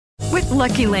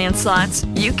Lucky Land Slots,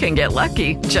 you can get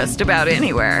lucky just about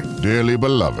anywhere. Dearly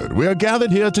beloved, we are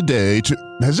gathered here today to...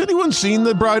 Has anyone seen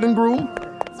the bride and groom?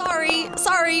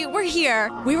 Sorry, we're here.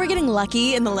 We were getting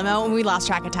lucky in the limo and we lost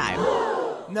track of time.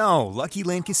 No, Lucky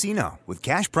Land Casino, with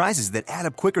cash prizes that add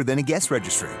up quicker than a guest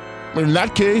registry. In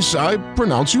that case, I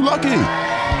pronounce you lucky.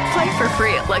 Play for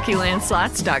free at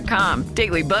LuckyLandSlots.com.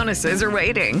 Daily bonuses are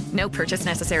waiting. No purchase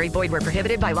necessary. Void where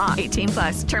prohibited by law.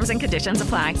 18+. Terms and conditions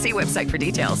apply. See website for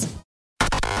details.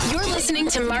 You're listening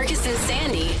to Marcus and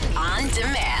Sandy on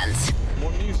demand.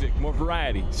 More music, more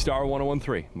variety. Star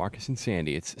 101.3. Marcus and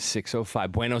Sandy. It's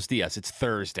 6:05. Buenos dias. It's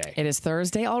Thursday. It is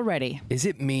Thursday already. Is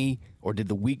it me, or did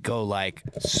the week go like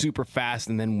super fast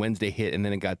and then Wednesday hit and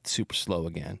then it got super slow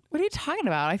again? What are you talking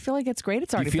about? I feel like it's great.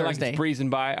 It's already You feel Thursday. like it's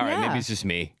breezing by? All right, Yeah. maybe it's just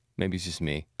me.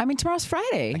 I mean, tomorrow's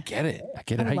Friday. I get it.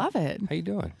 I love it. How you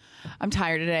doing? I'm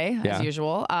tired today, Yeah. as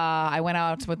usual. I went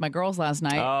out with my girls last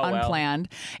night, unplanned.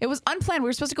 It was unplanned. We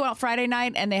were supposed to go out Friday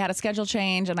night, and they had a schedule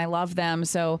change, and I love them.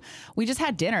 So we just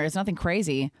had dinner. It's nothing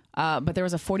crazy. But there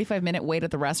was a 45-minute wait at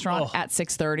the restaurant at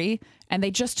 6:30, and they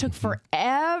just took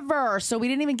forever. So we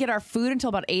didn't even get our food until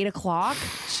about 8 o'clock.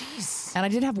 Jeez. And I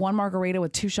did have one margarita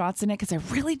with 2 shots in it because I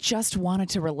really just wanted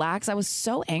to relax. I was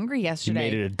so angry yesterday.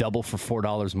 You made it a double for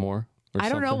 $4 more? I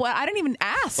don't know what. I didn't even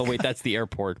ask. Oh, wait, that's the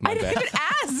airport. I didn't even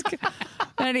ask.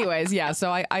 Anyways, yeah, so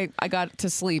I got to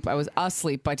sleep. I was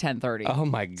asleep by 10:30. Oh,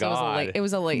 my God. So it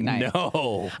was a late night.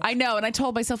 No. I know, and I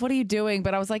told myself, what are you doing?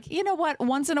 But I was like, you know what?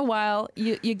 Once in a while,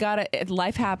 you got to,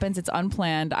 life happens. It's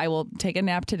unplanned. I will take a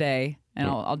nap today, and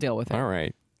I'll deal with it. All right.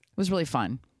 It was really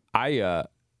fun.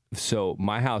 So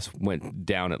my house went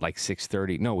down at like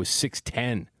 6:30. No, it was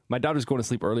 6:10. My daughter's going to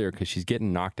sleep earlier because she's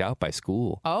getting knocked out by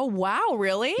school. Oh, wow.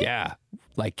 Really? Yeah.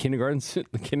 Like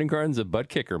kindergarten's a butt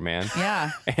kicker, man.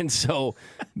 Yeah. And so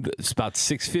it's about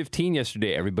 6:15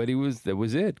 yesterday. That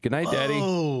was it. Good night, Daddy.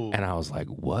 Oh. And I was like,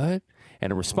 what?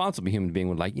 And a responsible human being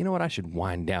would like, you know what? I should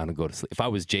wind down and go to sleep. If I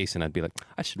was Jason, I'd be like,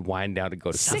 I should wind down and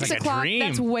go to sleep. 6 o'clock,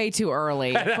 that's way too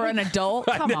early for an adult.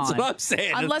 Come on. That's what I'm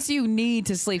saying. Unless you need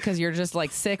to sleep because you're just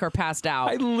like sick or passed out.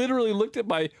 I literally looked at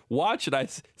my watch and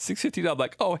 6:15. I'm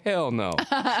like, oh hell no.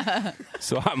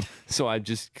 so I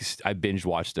binge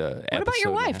watched a episode. What about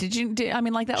your wife?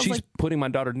 That was She's putting my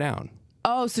daughter down.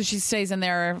 Oh, so she stays in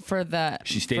there for the...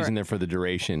 She stays in there for the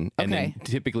duration. And then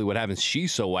typically what happens,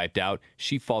 she's so wiped out,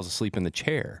 she falls asleep in the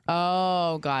chair.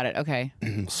 Oh, got it. Okay.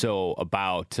 So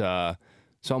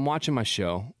I'm watching my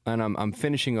show, and I'm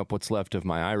finishing up what's left of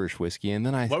my Irish whiskey, and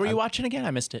then What were you watching again? I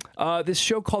missed it. This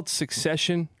show called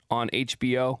Succession on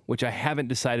HBO, which I haven't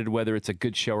decided whether it's a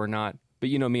good show or not. But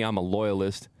you know me, I'm a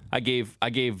loyalist. I gave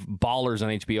Ballers on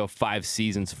HBO 5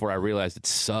 seasons before I realized it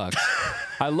sucks.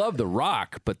 I love The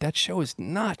Rock, but that show is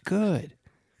not good.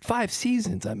 5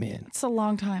 seasons I'm in. It's a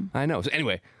long time. I know. So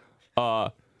anyway,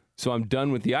 so I'm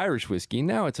done with the Irish whiskey.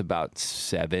 Now it's about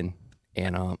 7.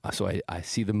 And so I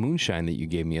see the moonshine that you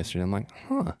gave me yesterday. I'm like,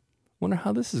 wonder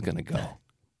how this is going to go.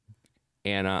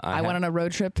 And I went on a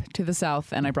road trip to the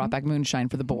South, and I brought back moonshine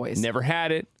for the boys. Never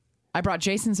had it. I brought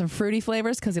Jason some fruity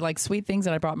flavors because he likes sweet things,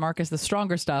 and I brought Marcus the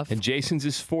stronger stuff. And Jason's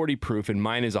is 40 proof, and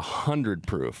mine is 100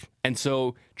 proof. And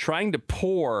so trying to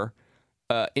pour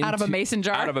out of a mason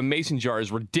jar is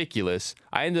ridiculous.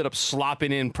 I ended up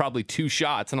slopping in probably 2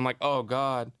 shots, and I'm like, oh,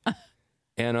 God.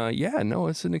 And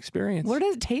it's an experience. What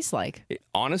does it taste like?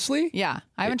 Honestly? Yeah,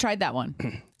 I haven't tried that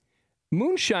one.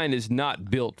 Moonshine is not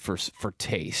built for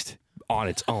taste on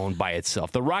its own by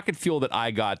itself. The rocket fuel that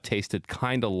I got tasted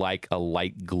kind of like a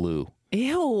light glue.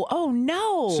 Ew. Oh,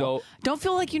 no. So don't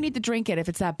feel like you need to drink it if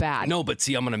it's that bad. No, but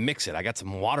see, I'm going to mix it. I got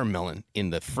some watermelon in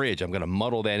the fridge. I'm going to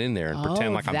muddle that in there and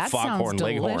pretend like I'm Foghorn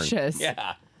Leghorn. Delicious.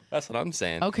 Yeah, that's what I'm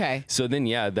saying. Okay. So then,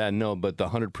 but the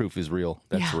 100 proof is real.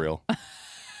 That's real.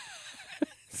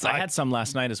 So I had some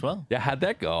last night as well. Yeah, how'd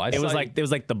that go? It was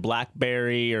like the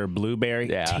blackberry or blueberry.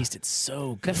 Yeah. It tasted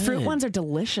so good. The fruit ones are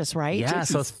delicious, right? Yeah,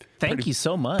 so thank you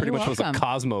so much. Pretty much was a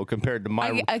Cosmo compared to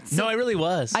my... No, it really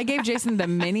was. I gave Jason the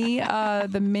mini,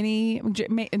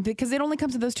 because it only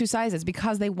comes in those 2 sizes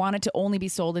because they want it to only be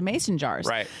sold in mason jars.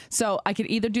 Right. So I could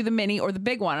either do the mini or the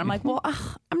big one. I'm like, well,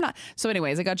 I'm not. So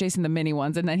anyways, I got Jason the mini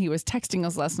ones, and then he was texting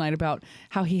us last night about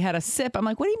how he had a sip. I'm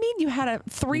like, what do you mean you had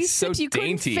 3 sips? So you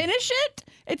couldn't finish it?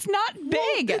 It's not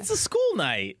big. Well, it's a school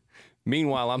night.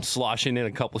 Meanwhile, I'm sloshing in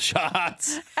a couple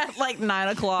shots. At like 9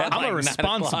 o'clock. I'm a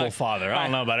responsible father. I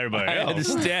don't know about everybody else. I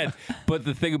understand. But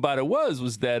the thing about it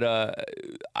was that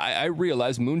I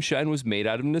realized moonshine was made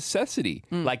out of necessity.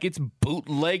 Like it's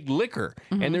bootleg liquor.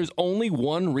 And there's only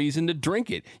one reason to drink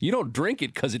it. You don't drink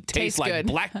it because it tastes like good.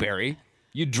 blackberry.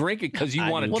 You drink it because you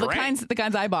want to drink. Well, the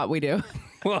kinds I bought, we do.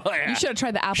 Well, yeah. You should have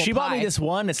tried the apple pie. She bought me this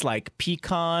one. It's like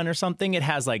pecan or something. It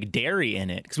has like dairy in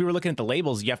it. Because we were looking at the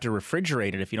labels. You have to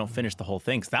refrigerate it if you don't finish the whole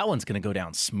thing. So that one's going to go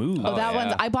down smooth. Oh, that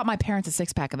one's. I bought my parents a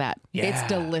 6-pack of that. Yeah. It's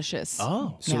delicious.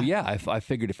 Oh. So yeah, I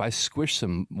figured if I squish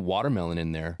some watermelon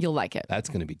in there, You'll like it. that's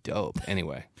going to be dope.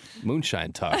 Anyway,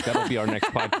 moonshine talk. That'll be our next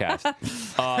podcast.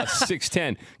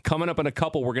 6:10. Coming up in a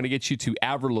couple, we're going to get you to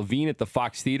Avril Lavigne at the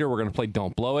Fox Theater. We're going to play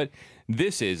Don't Blow It.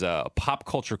 This is a pop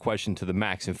culture question to the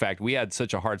max. In fact, we had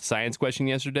such a hard science question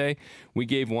yesterday. We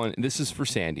gave one. This is for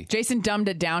Sandy. Jason dumbed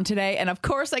it down today, and of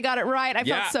course I got it right. I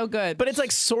felt so good. But it's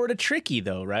like sort of tricky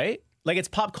though, right? Like it's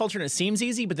pop culture and it seems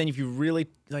easy, but then if you really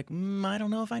like, I don't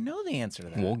know if I know the answer to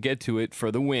that. We'll get to it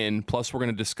for the win. Plus, we're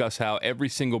going to discuss how every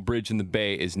single bridge in the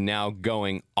Bay is now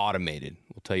going automated.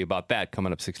 We'll tell you about that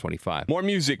coming up 6:25. More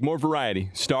music, more variety.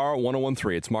 Star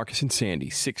 101.3. It's Marcus and Sandy,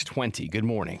 6:20. Good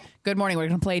morning. Good morning. We're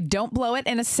going to play Don't Blow It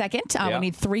in a second. We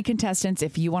need 3 contestants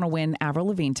if you want to win Avril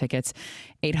Lavigne tickets.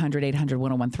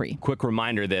 800-800-1013. Quick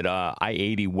reminder that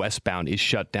I-80 westbound is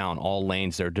shut down. All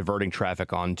lanes, they're diverting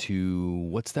traffic onto,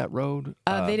 what's that road?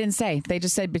 They didn't say. They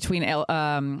just said between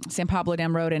San Pablo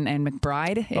Dam Road and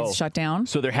McBride is shut down.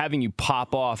 So they're having you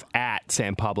pop off at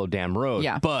San Pablo Dam Road.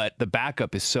 Yeah. But the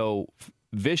backup is so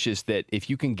vicious that if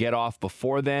you can get off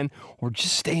before then, or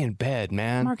just stay in bed,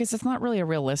 man. Marcus, it's not really a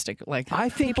realistic, I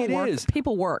think it is.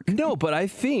 People work. No, but I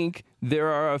think there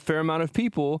are a fair amount of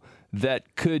people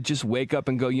that could just wake up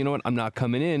and go, you know what, I'm not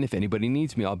coming in. If anybody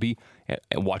needs me, I'll be,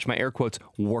 watch my air quotes,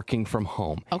 working from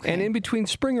home. Okay. And in between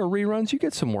Springer reruns, you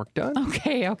get some work done.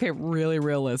 Okay, really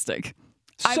realistic.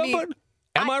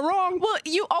 Am I wrong? Well,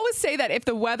 you always say that if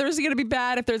the weather's going to be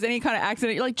bad, if there's any kind of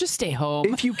accident, you're like, just stay home.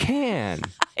 If you can.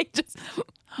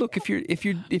 Look, if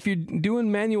you're doing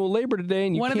manual labor today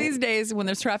and you One of these days when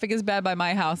there's traffic is bad by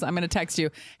my house, I'm going to text you,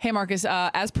 hey, Marcus,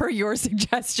 as per your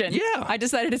suggestion, I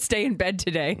decided to stay in bed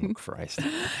today. Oh, Christ.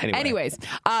 Anyways,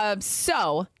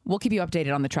 so we'll keep you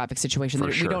updated on the traffic situation.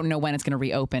 We don't know when it's going to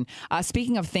reopen.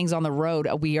 Speaking of things on the road,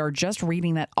 we are just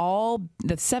reading that all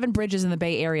the 7 bridges in the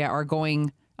Bay Area are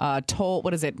going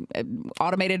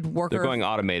automated worker. They're going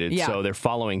automated, so they're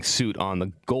following suit on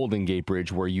the Golden Gate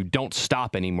Bridge where you don't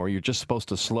stop anymore. You're just supposed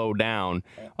to slow down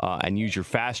and use your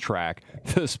fast track.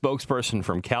 The spokesperson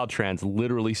from Caltrans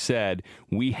literally said,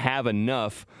 we have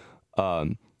enough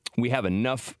fast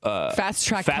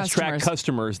track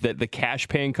customers that the cash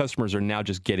paying customers are now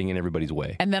just getting in everybody's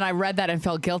way. And then I read that and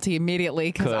felt guilty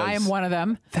immediately because I am one of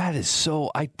them. That is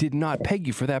so, I did not peg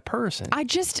you for that person.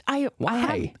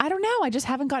 Why? I don't know. I just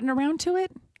haven't gotten around to it.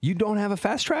 You don't have a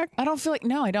fast track? I don't feel like,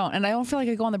 no, I don't. And I don't feel like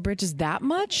I go on the bridges that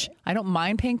much. I don't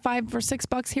mind paying $5 or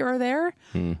 $6 here or there.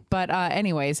 But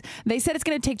anyways, they said it's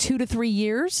going to take 2 to 3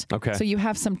 years. Okay. So you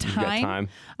have some time.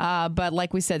 But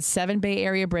like we said, 7 Bay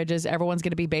Area bridges. Everyone's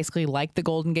going to be basically like the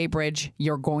Golden Gate Bridge.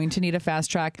 You're going to need a fast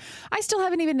track. I still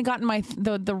haven't even gotten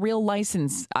the real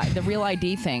license, the real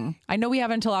ID thing. I know we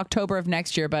have until October of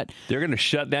next year, but they're going to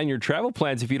shut down your travel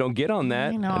plans if you don't get on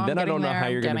that. And then I don't know how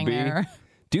you're going to be. There.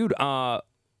 Dude,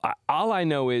 all I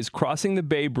know is crossing the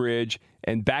Bay Bridge,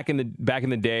 and back in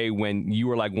the day when you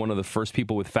were like one of the first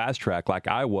people with fast track, like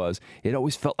I was, it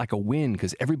always felt like a win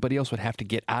because everybody else would have to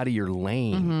get out of your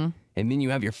lane, and then you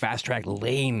have your fast track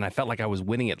lane, and I felt like I was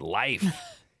winning at life.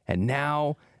 And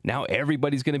now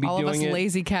everybody's going to be doing it. All of us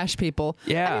lazy cash people.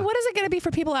 Yeah. I mean, what is it going to be for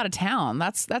people out of town?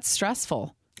 That's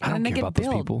stressful. I don't care about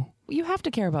those people. You have to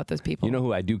care about those people. You know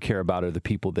who I do care about are the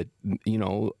people that,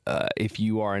 if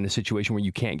you are in a situation where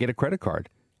you can't get a credit card.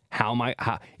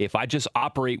 If I just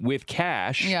operate with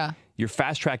cash, your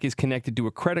fast track is connected to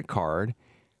a credit card.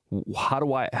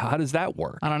 How does that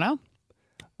work? I don't know.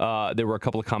 There were a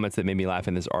couple of comments that made me laugh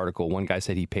in this article. One guy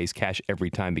said he pays cash every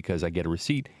time because I get a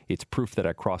receipt. It's proof that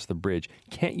I crossed the bridge.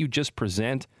 Can't you just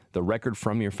present the record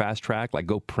from your fast track? Like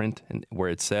go print where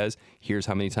it says, here's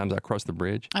how many times I crossed the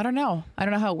bridge? I don't know. I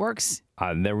don't know how it works.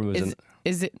 There was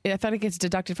I thought it gets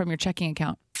deducted from your checking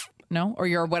account. No? Or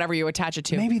your whatever you attach it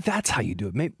to. Maybe that's how you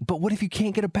do it. But what if you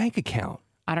can't get a bank account?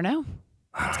 I don't know.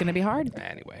 It's going to be hard.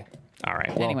 Anyway. All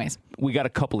right. Well, anyways. We got a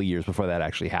couple of years before that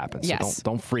actually happens. Yes. So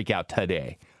don't freak out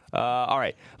today. All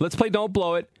right. Let's play Don't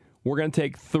Blow It. We're going to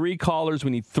take 3 callers.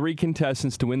 We need 3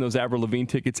 contestants to win those Avril Lavigne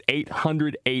tickets.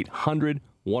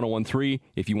 800-800-1013.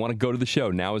 If you want to go to the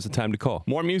show, now is the time to call.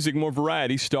 More music, more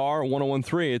variety. Star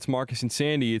 1013. It's Marcus and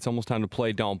Sandy. It's almost time to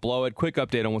play Don't Blow It. Quick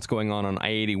update on what's going on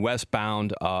I-80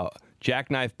 westbound.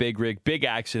 Jackknife, big rig, big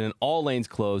accident. All lanes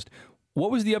closed.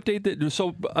 What was the update?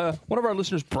 One of our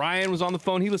listeners, Brian, was on the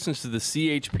phone. He listens to the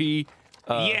CHP.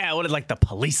 What is like the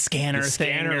police scanner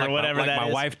thing or whatever that is.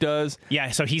 My wife does.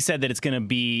 Yeah, so he said that it's going to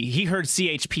be, he heard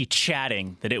CHP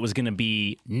chatting that it was going to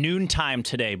be noontime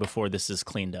today before this is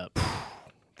cleaned up.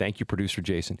 Thank you, producer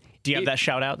Jason. Do you have that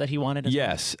shout out that he wanted?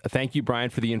 Yes. Thank you, Brian,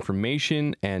 for the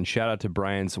information. And shout out to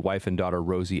Brian's wife and daughter,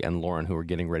 Rosie and Lauren, who are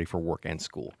getting ready for work and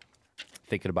school.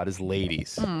 Thinking about his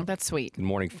ladies. That's sweet. Good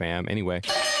morning, fam. Anyway,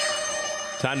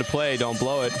 time to play. Don't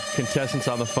blow it. Contestants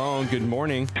on the phone. Good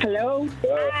morning. Hello.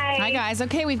 Hi, guys.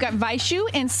 Okay, we've got Vaishu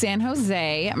in San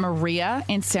Jose, Maria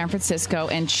in San Francisco,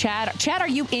 and Chad. Chad, are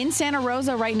you in Santa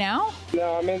Rosa right now?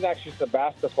 No, I'm in actually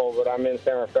Sebastopol, but I'm in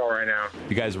San Rafael right now.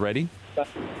 You guys ready?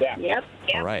 Yeah. Yep.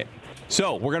 All right.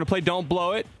 So we're going to play Don't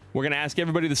Blow It. We're going to ask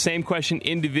everybody the same question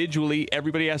individually.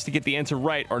 Everybody has to get the answer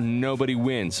right or nobody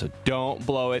wins. So don't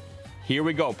blow it. Here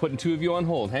we go. Putting two of you on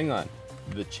hold. Hang on.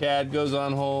 The Chad goes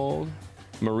on hold.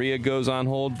 Maria goes on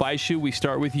hold. Vaishu, we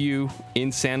start with you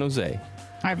in San Jose.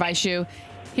 All right, Vaishu.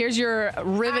 Here's your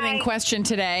riveting question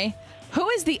today. Who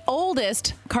is the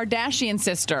oldest Kardashian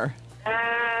sister?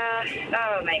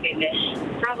 Oh my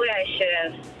goodness. Probably I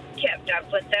should have kept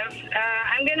up with them.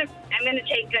 I'm gonna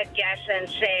take a guess and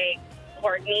say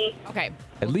Courtney. Okay.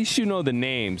 At least you know the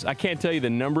names. I can't tell you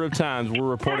the number of times we're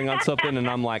reporting on something and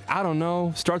I'm like, I don't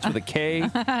know. Starts with a K.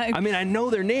 I mean, I know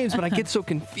their names, but I get so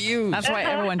confused. That's why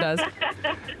everyone does.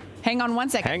 Hang on one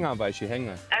second. Hang on, Vaishu. Hang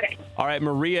on. Okay. All right,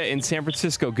 Maria in San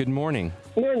Francisco. Good morning.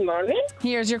 Good morning.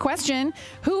 Here's your question.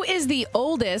 Who is the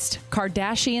oldest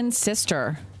Kardashian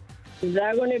sister? Is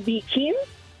that going to be Kim?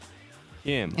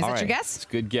 Kim. Is that your guess? It's a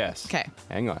good guess. Okay.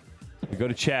 Hang on. We go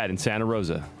to Chad in Santa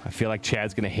Rosa. I feel like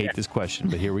Chad's going to hate this question,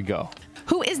 but here we go.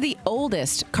 Who is the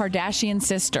oldest Kardashian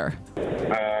sister?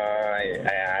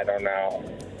 I don't know.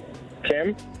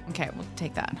 Kim? Okay, we'll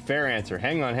take that. Fair answer.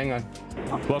 Hang on.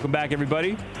 Welcome back,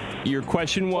 everybody. Your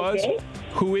question was,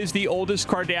 who is the oldest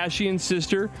Kardashian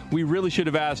sister? We really should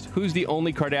have asked, who's the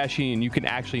only Kardashian you can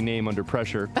actually name under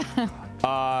pressure?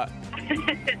 How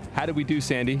did we do,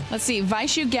 Sandy? Let's see.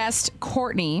 Vaishu guessed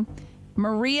Courtney.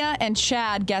 Maria and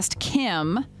Chad guessed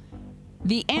Kim.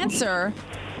 The answer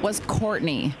was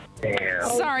Courtney. Damn.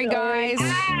 Sorry, guys.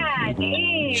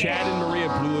 Chad and Maria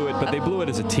blew it, but they blew it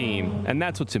as a team, and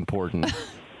that's what's important.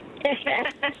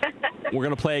 We're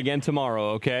going to play again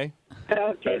tomorrow, okay?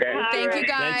 Okay. Thank you,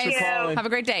 guys. Thanks for calling. Have a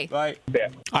great day. Bye. Yeah.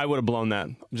 I would have blown that.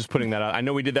 I'm just putting that out. I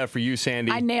know we did that for you,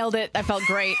 Sandy. I nailed it. I felt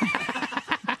great.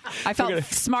 I felt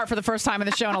smart for the first time in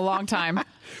the show in a long time.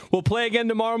 We'll play again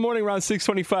tomorrow morning around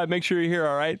 6:25. Make sure you're here,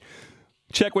 all right?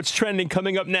 Check what's trending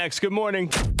coming up next. Good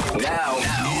morning. Now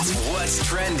it's What's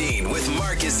Trending with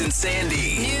Marcus and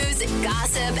Sandy. News,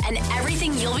 gossip, and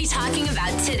everything you'll be talking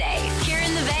about today here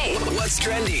in the Bay. What's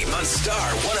Trending on Star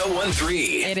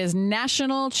 101.3. It is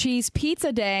National Cheese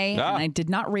Pizza Day, and I did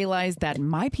not realize that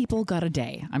my people got a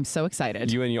day. I'm so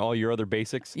excited. You and all your other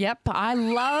basics? Yep. I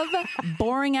love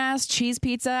boring-ass cheese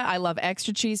pizza. I love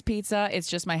extra cheese pizza. It's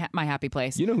just my happy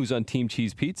place. You know who's on Team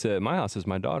Cheese Pizza at my house is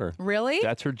my daughter. Really?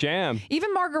 That's her jam.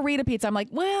 Even margarita pizza, I'm like,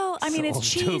 well, I mean, it's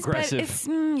too cheese, but aggressive. it's,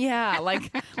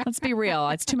 like, let's be real.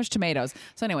 It's too much tomatoes.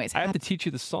 So anyways. I have to teach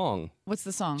you the song. What's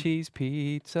the song? Cheese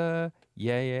pizza,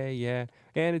 yeah.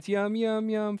 And it's yum, yum,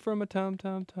 yum from a tum.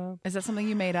 Is that something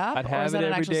you made up? I'd or have is it that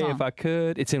an every actual day song? if I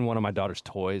could. It's in one of my daughter's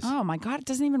toys. Oh, my God. It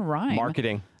doesn't even rhyme.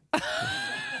 Marketing.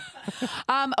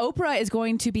 Oprah is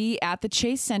going to be at the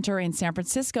Chase Center in San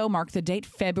Francisco. Mark the date,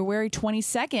 February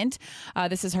 22nd.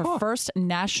 This is her first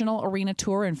national arena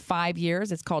tour in 5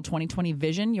 years. It's called 2020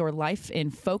 Vision, Your Life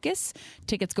in Focus.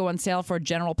 Tickets go on sale for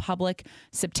general public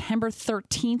September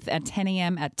 13th at 10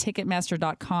 a.m. at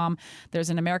Ticketmaster.com. There's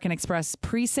an American Express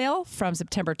pre-sale from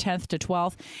September 10th to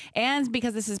 12th. And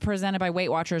because this is presented by Weight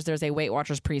Watchers, there's a Weight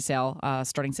Watchers pre-sale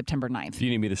starting September 9th. If you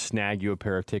need me to snag you a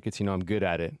pair of tickets, you know I'm good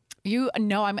at it.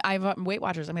 I've Weight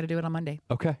Watchers. I'm going to do it on Monday.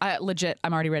 Okay. Legit.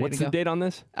 I'm already ready What's to go. the date on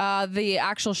this? The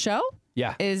actual show?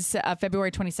 Yeah. Is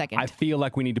February 22nd. I feel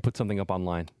like we need to put something up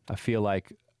online. I feel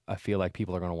like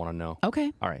people are going to want to know.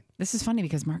 Okay. All right. This is funny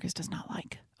because Marcus does not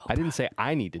like Oprah. I didn't say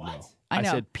I need to know. I know.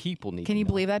 said people need to know. Can you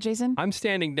believe that, Jason? I'm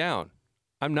standing down.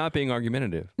 I'm not being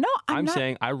argumentative. No, I'm not.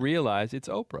 saying I realize it's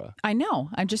Oprah. I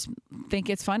know. I just think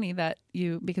it's funny that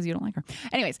because you don't like her.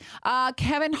 Anyways,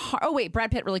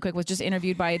 Brad Pitt really quick was just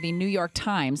interviewed by the New York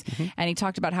Times, and he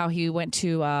talked about how he went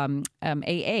to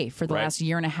AA for the last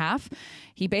year and a half.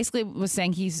 He basically was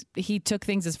saying he took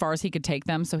things as far as he could take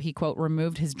them, so he, quote,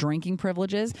 removed his drinking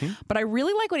privileges. But I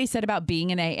really like what he said about being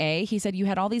in AA. He said, you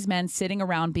had all these men sitting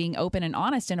around being open and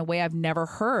honest in a way I've never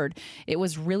heard. It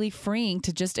was really freeing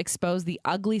to just expose the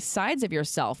ugly sides of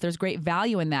yourself. There's great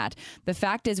value in that. The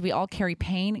fact is we all carry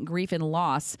pain, grief, and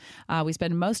loss. We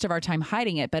spend most of our time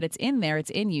hiding it, but it's in there,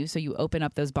 it's in you, so you open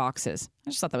up those boxes.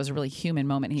 I just thought that was a really human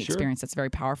moment he experienced. That's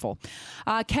very powerful.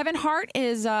 Kevin Hart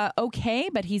is okay,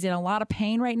 but he's in a lot of pain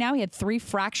pain right now. He had 3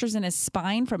 fractures in his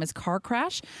spine from his car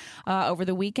crash over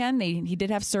the weekend. He did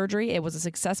have surgery. It was a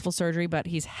successful surgery, but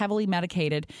he's heavily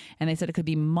medicated, and they said it could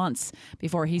be months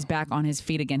before he's back on his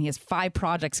feet again. He has 5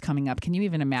 projects coming up. Can you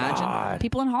even imagine? God.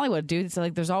 People in Hollywood, dude, it's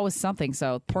like there's always something.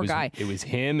 So poor guy. It was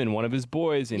him and one of his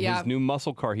boys in his new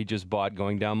muscle car he just bought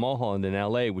going down Mulholland in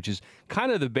L.A., which is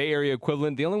kind of the Bay Area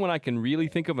equivalent. The only one I can really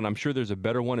think of, and I'm sure there's a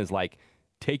better one, is like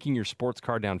taking your sports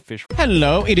car down fish.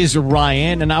 Hello, it is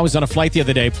Ryan, and I was on a flight the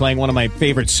other day playing one of my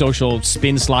favorite social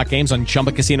spin slot games on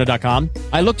ChumbaCasino.com.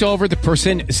 I looked over at the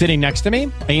person sitting next to me,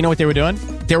 and you know what they were doing?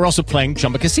 They were also playing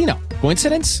Chumba Casino.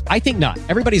 Coincidence? I think not.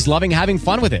 Everybody's loving having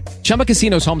fun with it. Chumba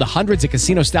Casino is home to hundreds of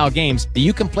casino-style games that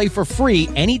you can play for free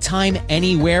anytime,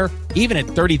 anywhere, even at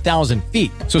 30,000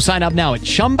 feet. So sign up now at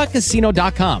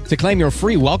ChumbaCasino.com to claim your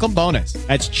free welcome bonus.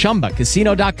 That's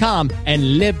ChumbaCasino.com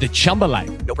and live the Chumba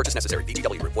life. No purchase necessary.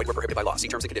 VGW. Void where prohibited by law. See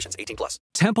terms and conditions. 18+.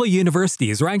 Temple University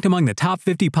is ranked among the top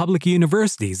 50 public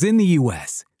universities in the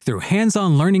U.S. Through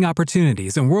hands-on learning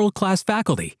opportunities and world-class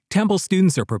faculty, Temple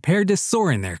students are prepared to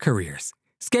soar in their careers.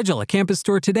 Schedule a campus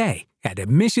tour today at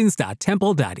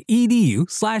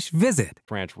admissions.temple.edu/visit.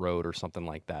 Branch Road or something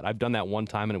like that. I've done that one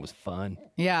time and it was fun.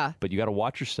 Yeah. But you got to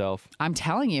watch yourself. I'm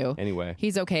telling you. Anyway.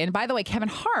 He's okay. And by the way, Kevin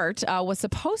Hart was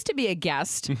supposed to be a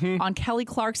guest on Kelly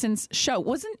Clarkson's show.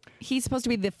 Wasn't he supposed to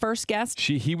be the first guest?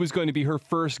 He was going to be her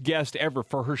first guest ever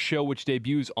for her show, which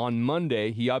debuts on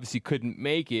Monday. He obviously couldn't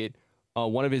make it.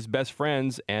 One of his best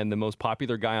friends and the most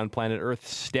popular guy on planet Earth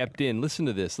stepped in. Listen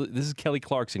to this. This is Kelly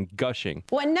Clarkson gushing.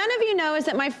 What none of you know is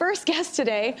that my first guest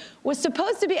today was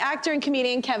supposed to be actor and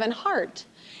comedian Kevin Hart.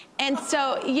 And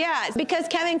so, yeah, because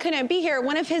Kevin couldn't be here,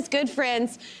 one of his good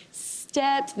friends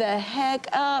stepped the heck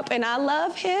up, and I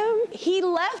love him. He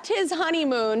left his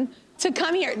honeymoon to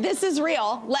come here. This is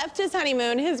real. Left his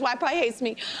honeymoon. His wife probably hates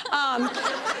me.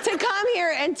 To come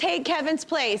here and take Kevin's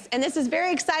place. And this is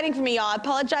very exciting for me, y'all. I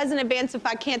apologize in advance if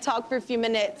I can't talk for a few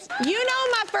minutes. You know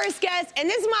my first guest, and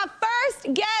this is my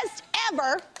first guest ever.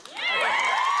 And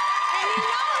you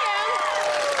know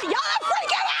him. Y'all are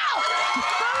freaking out!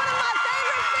 From one of my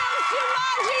favorite films,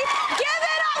 Jumanji. Give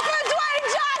it up for Dwayne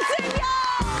Johnson,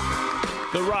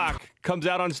 y'all! The Rock comes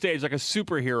out on stage like a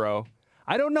superhero.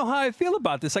 I don't know how I feel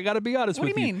about this. I got to be honest with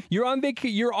you. What do you mean? You're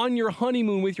on your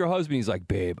honeymoon with your husband. He's like,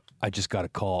 babe, I just got a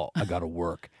call. I got to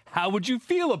work. How would you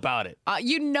feel about it?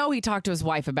 You know he talked to his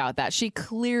wife about that. She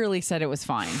clearly said it was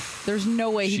fine. There's no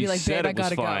way he'd be like, babe, I got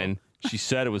to go. She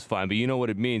said it was fine, but you know what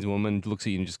it means. A woman looks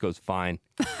at you and just goes, fine.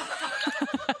 You know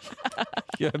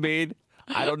what I mean?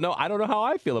 I don't know how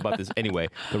I feel about this. Anyway,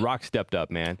 The Rock stepped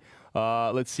up, man.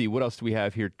 Let's see. What else do we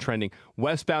have here trending?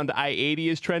 Westbound I-80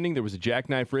 is trending. There was a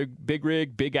jackknife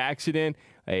big accident.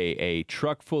 A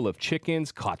truck full of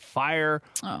chickens caught fire.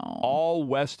 Oh. All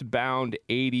westbound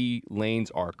 80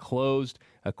 lanes are closed.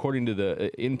 According to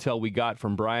the intel we got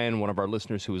from Brian, one of our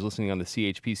listeners who was listening on the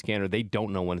CHP scanner, they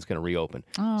don't know when it's going to reopen.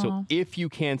 Oh. So if you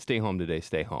can stay home today,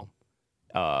 stay home.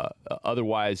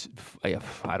 Otherwise,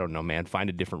 I don't know, man. Find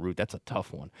a different route. That's a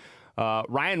tough one.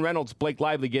 Ryan Reynolds, Blake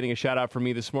Lively getting a shout out from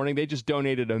me this morning. They just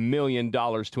donated $1 million to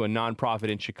a nonprofit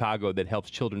in Chicago that helps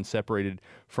children separated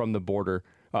from the border,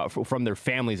 from their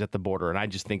families at the border. And I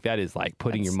just think that is like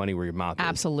putting your money where your mouth is.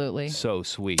 Absolutely. So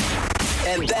sweet.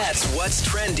 And that's what's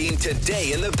trending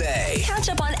today in the Bay. Catch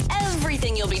up on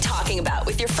everything you'll be talking about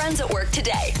with your friends at work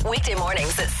today. Weekday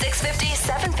mornings at 6:50,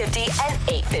 7:50, and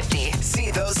 8:50. See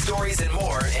those stories and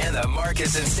more in the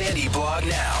Marcus and Sandy blog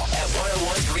now at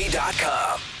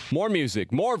 1013.com. More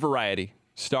music, more variety.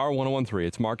 Star 1013.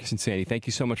 It's Marcus and Sandy. Thank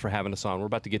you so much for having us on. We're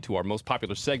about to get to our most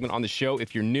popular segment on the show.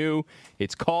 If you're new,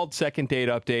 it's called Second Date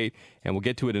Update, and we'll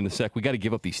get to it in a sec. We got to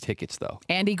give up these tickets, though.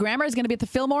 Andy Grammer is going to be at the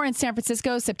Fillmore in San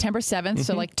Francisco September 7th,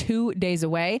 so like 2 days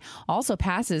away. Also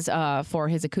passes for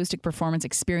his acoustic performance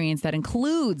experience that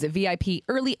includes a VIP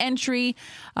early entry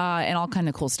and all kind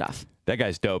of cool stuff. That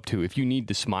guy's dope, too. If you need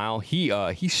to smile,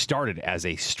 he started as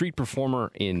a street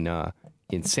performer in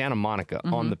Santa Monica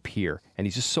on the pier, and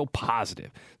he's just so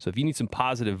positive. So if you need some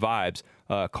positive vibes,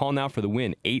 call now for the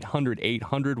win,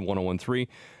 800-800-1013.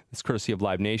 It's courtesy of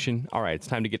Live Nation. All right, it's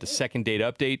time to get to Second Date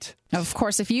Update. Of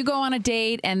course, if you go on a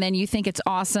date and then you think it's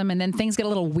awesome and then things get a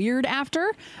little weird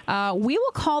after, we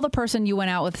will call the person you went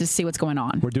out with to see what's going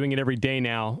on. We're doing it every day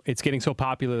now. It's getting so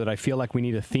popular that I feel like we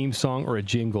need a theme song or a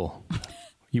jingle.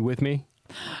 You with me?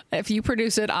 If you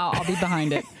produce it, I'll be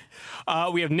behind it.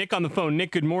 We have Nick on the phone.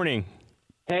 Nick, good morning.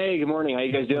 Hey, good morning. How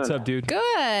you guys doing? What's up, dude?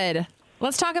 Good.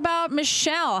 Let's talk about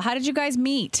Michelle. How did you guys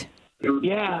meet?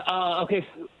 Yeah, okay.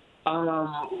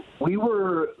 We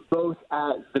were both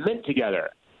at the Mint together.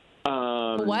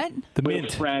 What? The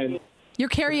Mint. Friend. Your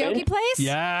karaoke place?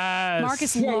 Yes.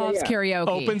 Marcus loves karaoke.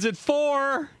 Opens at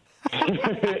 4.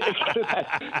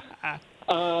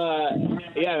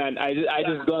 Yeah, man. I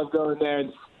just love going there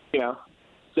and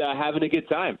having a good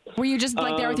time. Were you just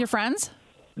there with your friends?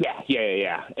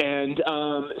 Yeah. And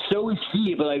so was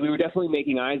she, but we were definitely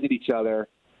making eyes at each other.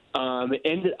 It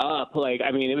ended up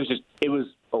it was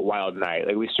a wild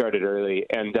night. We started early,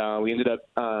 and we ended up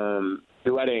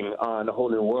duetting on A Whole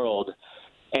New World.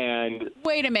 And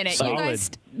wait a minute,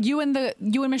 solid. you and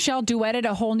Michelle duetted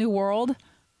A Whole New World?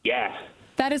 Yeah.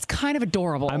 That is kind of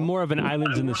adorable. I'm more of an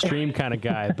Islands in the Stream kind of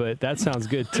guy, but that sounds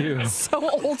good too. So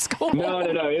old school. No,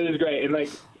 it was great, and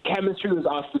chemistry was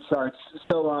off the charts.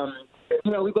 So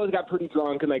we both got pretty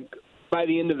drunk, and by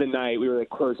the end of the night, we were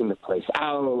closing the place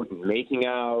out and making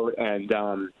out, and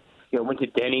went to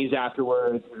Denny's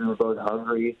afterwards. We were both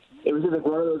hungry. It was just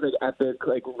one of those epic,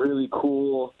 really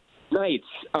cool nights.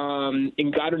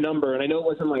 And got her number, and I know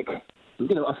it wasn't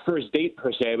a first date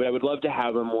per se, but I would love to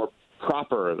have a more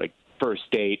proper first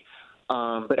date.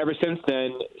 But ever since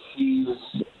then, she's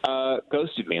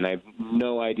ghosted me, and I have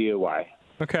no idea why.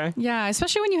 Okay. Yeah,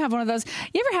 especially when you have one of those.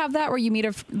 You ever have that where you meet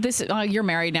you're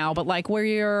married now, but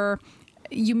where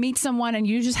you meet someone and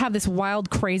you just have this wild,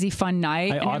 crazy, fun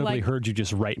night. I audibly heard you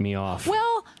just write me off.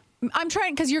 Well, I'm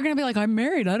trying, because you're going to be I'm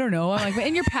married. I don't know. I'm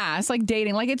in your past,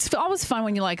 dating. It's always fun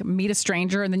when you meet a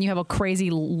stranger and then you have a crazy,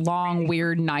 long,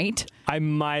 weird night. I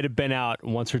might have been out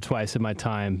once or twice in my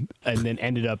time and then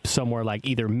ended up somewhere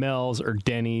either Mel's or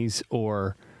Denny's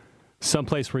or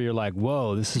someplace where you're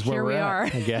whoa, this is where Here we are.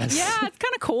 at, I guess. Yeah, it's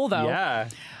kind of cool, though. Yeah.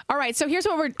 All right, so here's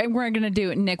what we're going to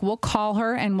do, Nick. We'll call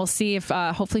her, and we'll see if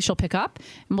hopefully she'll pick up,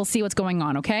 and we'll see what's going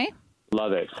on, okay?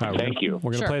 Love it. Thank you.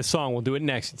 We're going to play a song. We'll do it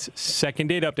next. It's Second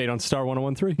Date Update on Star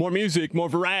 101.3. More music, more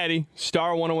variety.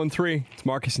 Star 101.3. It's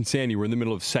Marcus and Sandy. We're in the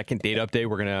middle of Second Date Update.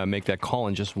 We're going to make that call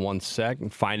in just 1 sec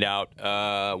and find out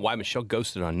why Michelle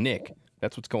ghosted on Nick.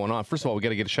 That's what's going on. First of all, we got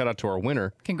to get a shout out to our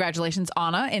winner. Congratulations,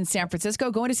 Anna in San Francisco,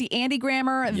 going to see Andy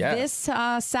Grammer this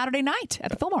Saturday night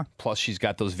at the Fillmore. Plus, she's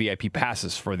got those VIP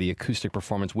passes for the acoustic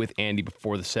performance with Andy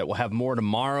before the set. We'll have more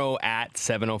tomorrow at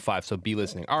 7:05, so be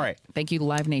listening. All right. Thank you,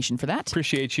 Live Nation, for that.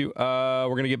 Appreciate you. We're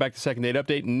going to get back to Second Date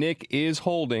Update. Nick is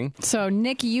holding. So,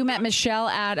 Nick, you met Michelle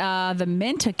at the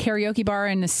Mint, a karaoke bar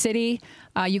in the city.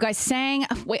 You guys sang.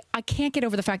 Wait, I can't get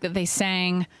over the fact that they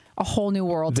sang A Whole New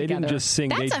World They together. didn't just sing.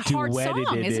 That's they a hard duetted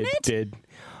song, it. isn't it? Did.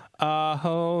 A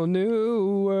whole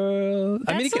new world.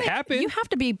 I mean, it could happen. You have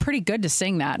to be pretty good to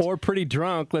sing that. Or pretty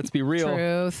drunk, let's be real.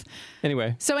 Truth.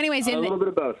 Anyway. So anyways. A little bit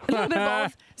of both. A little bit of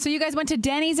both. So you guys went to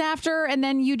Denny's after, and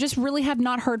then you just really have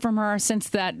not heard from her since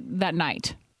that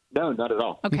night? No, not at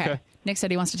all. Okay. Nick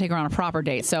said he wants to take her on a proper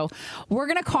date. So we're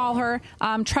going to call her.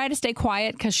 Try to stay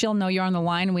quiet because she'll know you're on the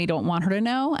line. We don't want her to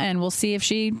know. And we'll see if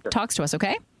she talks to us,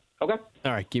 okay? Okay.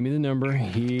 All right, give me the number.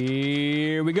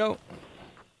 Here we go.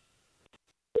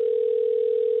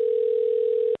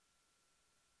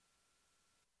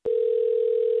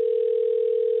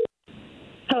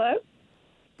 Hello?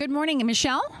 Good morning,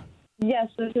 Michelle? Yes,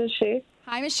 this is she.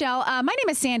 Hi, Michelle. My name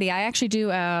is Sandy. I actually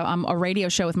do a radio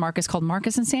show with Marcus called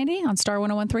Marcus and Sandy on Star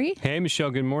 101.3. Hey,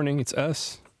 Michelle, good morning. It's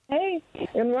us. Hey,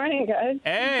 good morning, guys.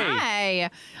 Hey.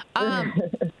 Hi.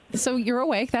 So you're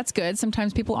awake. That's good.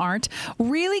 Sometimes people aren't.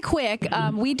 Really quick,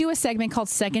 we do a segment called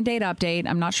Second Date Update.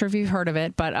 I'm not sure if you've heard of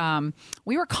it, but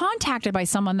we were contacted by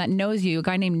someone that knows you, a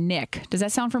guy named Nick. Does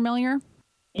that sound familiar?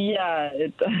 Yeah,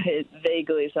 it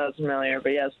vaguely sounds familiar, but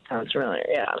yes, it sounds familiar,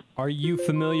 yeah. Are you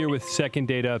familiar with Second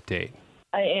Date Update?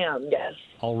 I am, yes.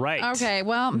 All right. Okay,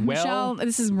 well, Michelle,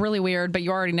 this is really weird, but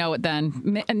you already know it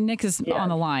then. Nick is on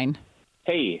the line.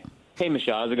 Hey,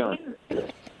 Michelle, how's it going?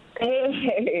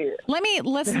 Hey.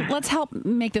 Let's help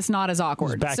make this not as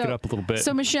awkward. Let's back it up a little bit.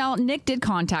 So Michelle, Nick did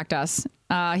contact us.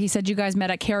 He said you guys met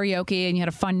at karaoke and you had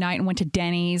a fun night and went to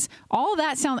Denny's. All of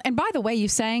that sounds. And by the way, you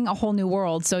sang A Whole New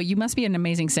World, so you must be an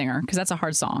amazing singer because that's a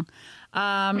hard song.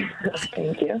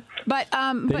 Thank you. But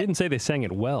they didn't say they sang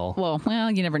it well.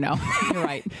 Well, you never know. You're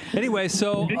right. Anyway,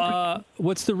 so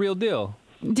what's the real deal?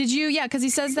 Did you? Yeah, because he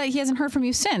says that he hasn't heard from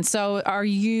you since. So are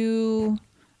you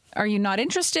not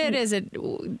interested? Is it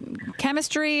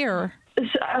chemistry or?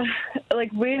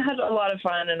 We had a lot of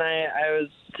fun, and I was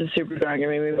just super drunk. I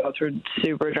mean, we both were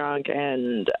super drunk,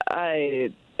 and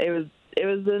it was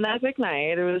an epic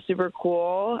night. It was super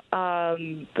cool.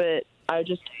 But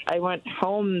I went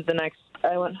home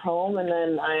I went home, and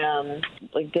then I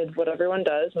did what everyone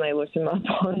does, and I looked him up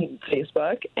on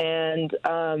Facebook, and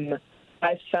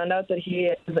I found out that he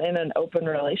is in an open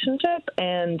relationship,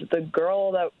 and the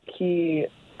girl that he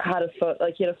had a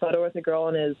photo with a girl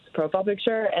in his profile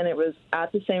picture, and it was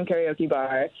at the same karaoke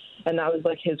bar, and that was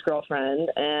his girlfriend.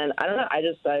 And I don't know,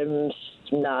 I'm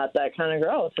not that kind of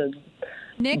girl to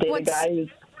Nick, date a guy who's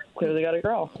clearly got a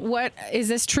girl. What is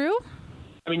this true?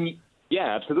 I mean,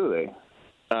 yeah, absolutely.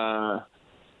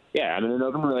 Yeah, I'm in an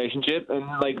open relationship, and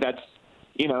like that's,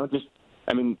 just,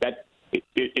 I mean, that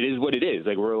it is what it is.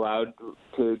 Like, we're allowed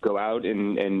to go out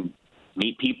and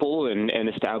meet people and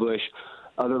establish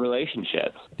other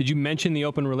relationships. Did you mention the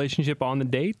open relationship on the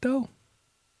date, though?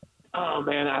 Oh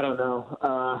man, I don't know.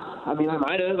 I mean, I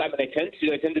might have. I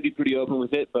mean, I tend to be pretty open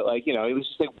with it, but like, it was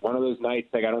just like one of those nights.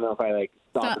 Like, I don't know if I like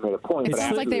thought to make a point. It but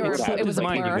sounds like they were. It was a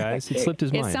mind, blur. you guys. It slipped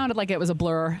his It mind. sounded like it was a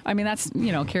blur. I mean, that's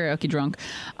karaoke drunk.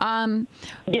 Yeah,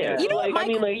 what, I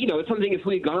mean, it's something. If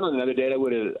we had gone on another date, I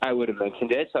would have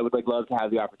mentioned it. So I would love to have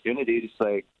the opportunity to just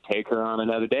like take her on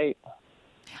another date.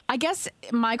 I guess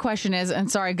my question is,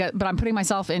 and sorry, but I'm putting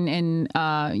myself in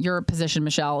your position,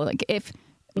 Michelle. Like if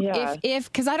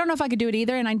because I don't know if I could do it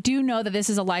either, and I do know that this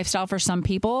is a lifestyle for some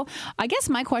people. I guess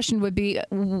my question would be,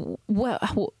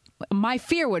 my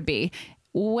fear would be,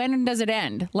 when does it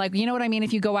end? Like, you know what I mean?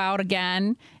 If you go out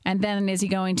again, and then is he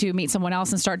going to meet someone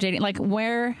else and start dating? Like,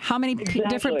 how many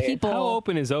different people? How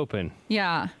open is open?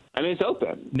 Yeah. I mean, it's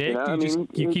open. Nick,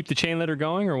 you keep the chain letter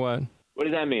going, or what? What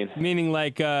does that mean? Meaning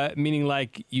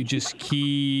like you just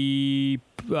keep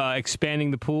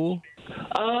expanding the pool?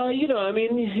 I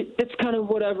mean, it's kind of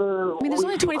whatever. I mean, there's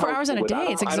only 24 hours in a day.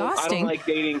 It's exhausting. I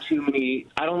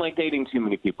don't like dating too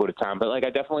many people at a time. But like, I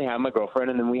definitely have my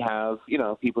girlfriend, and then we have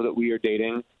people that we are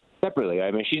dating separately.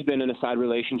 I mean, she's been in a side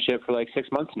relationship for like 6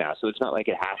 months now, so it's not like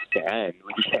it has to end.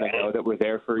 We just kind of know that we're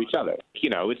there for each other.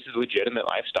 It's a legitimate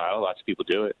lifestyle. Lots of people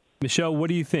do it. Michelle, what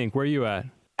do you think? Where are you at?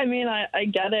 I mean, I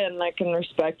get it and I can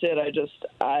respect it. I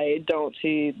don't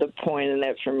see the point in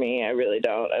it for me. I really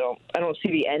don't. I don't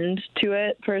see the end to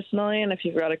it personally. And if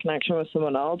you've got a connection with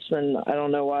someone else, then I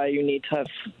don't know why you need to have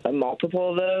a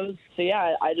multiple of those. So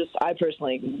yeah, I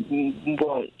personally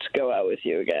won't go out with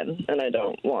you again, and I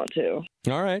don't want to.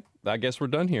 All right. I guess we're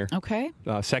done here. Okay.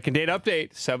 Second date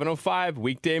update, 7:05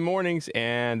 weekday mornings,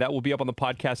 and that will be up on the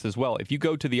podcast as well. If you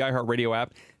go to the iHeartRadio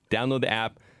app, download the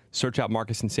app, search out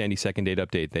Marcus and Sandy second date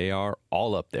update. They are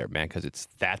all up there, man, because it's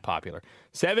that popular.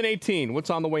 7:18. What's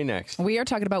on the way next? We are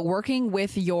talking about working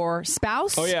with your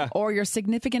spouse or your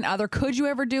significant other. Could you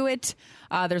ever do it?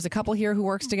 There's a couple here who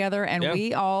works together, and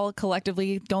we all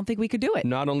collectively don't think we could do it.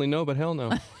 Not only no, but hell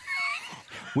no.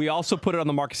 We also put it on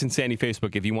the Marcus and Sandy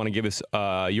Facebook if you want to give us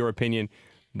your opinion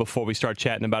before we start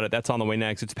chatting about it. That's on the way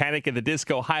next. It's Panic at the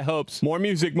Disco, High Hopes, more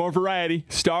music, more variety.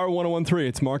 Star 1013.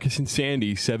 It's Marcus and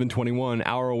Sandy, 721,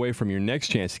 hour away from your next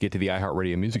chance to get to the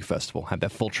iHeartRadio Music Festival. Have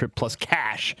that full trip plus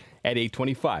cash at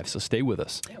 8:25. So stay with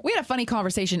us. We had a funny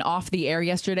conversation off the air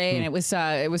yesterday, and it was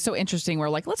so interesting. We're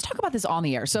like, let's talk about this on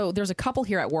the air. So there's a couple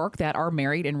here at work that are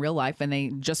married in real life, and they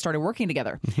just started working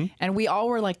together. And we all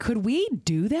were like, could we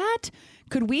do that?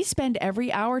 Could we spend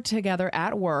every hour together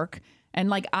at work? And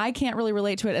like, I can't really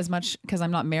relate to it as much because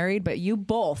I'm not married, but you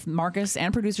both, Marcus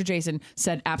and producer Jason,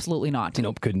 said absolutely not.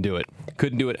 Nope, couldn't do it.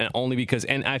 Couldn't do it, and only because,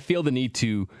 and I feel the need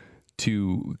to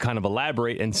kind of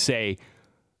elaborate and say,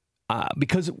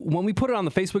 because when we put it on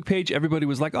the Facebook page, everybody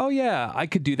was like, oh yeah, I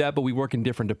could do that, but we work in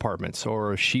different departments,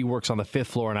 or she works on the 5th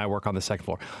floor and I work on the 2nd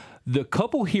floor. The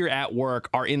couple here at work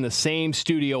are in the same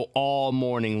studio all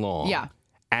morning long. Yeah.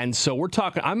 And so we're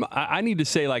talking, I need to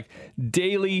say like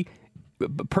daily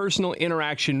personal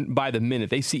interaction by the minute.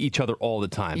 They see each other all the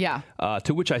time. Yeah.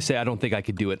 To which I say I don't think I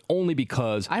could do it, only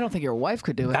because I don't think your wife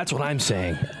could do it. That's what I'm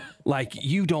saying. Like,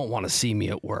 you don't want to see me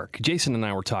at work. Jason and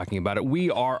I were talking about it. We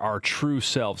are our true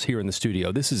selves here in the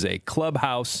studio. This is a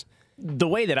clubhouse. The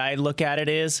way that I look at it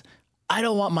is, I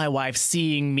don't want my wife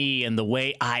seeing me and the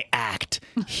way I act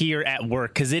here at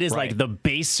work, because it is like the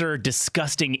baser,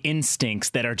 disgusting instincts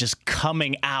that are just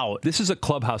coming out. This is a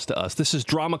clubhouse to us. This is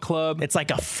drama club. It's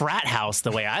like a frat house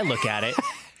the way I look at it.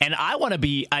 And I want to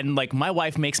be, I'm like, my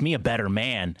wife makes me a better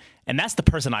man. And that's the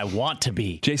person I want to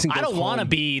be. Jason goes I don't want to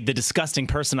be the disgusting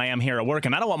person I am here at work.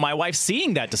 And I don't want my wife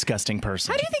seeing that disgusting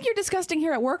person. How do you think you're disgusting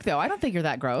here at work, though? I don't think you're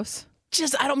that gross.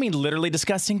 Just, I don't mean literally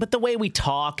disgusting, but the way we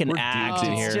talk and act,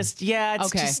 in it's here. just, it's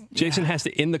okay. just. Jason has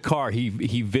to, in the car, he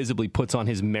visibly puts on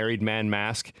his married man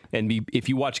mask. And if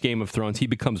you watch Game of Thrones, he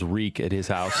becomes Reek at his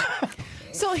house.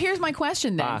 So here's my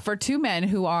question then. For two men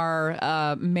who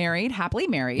are married, happily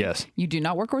married, yes, you do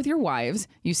not work with your wives.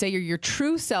 You say you're your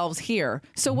true selves here.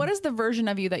 So what is the version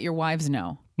of you that your wives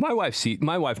know? My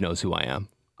wife knows who I am.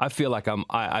 I feel like I'm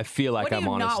honest. What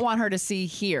do you not want her to see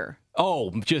here?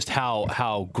 Oh, just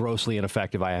how grossly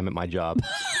ineffective I am at my job.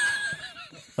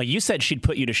 Like you said, she'd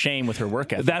put you to shame with her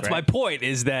work ethic. That's right? my point.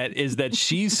 Is that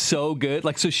she's so good.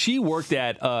 Like, so she worked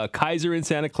at Kaiser in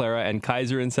Santa Clara and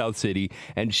Kaiser in South City,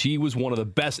 and she was one of the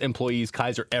best employees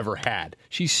Kaiser ever had.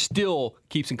 She still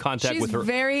keeps in contact with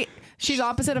her. She's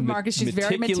opposite of Marcus. She's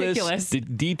very meticulous.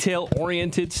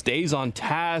 Detail-oriented, stays on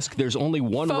task. There's only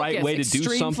one right way to do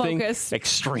something.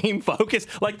 Extreme focus.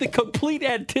 Like the complete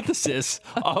antithesis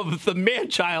of the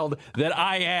man-child that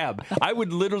I am. I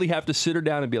would literally have to sit her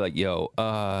down and be like, yo,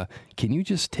 can you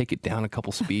just take it down a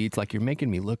couple speeds? Like, you're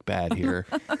making me look bad here.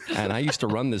 And I used to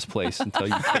run this place until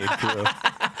you came through.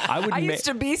 I used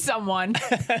to be someone.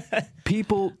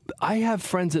 I have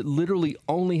friends that literally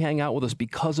only hang out with us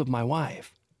because of my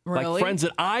wife. Really? Like friends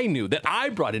that I knew, that I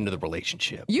brought into the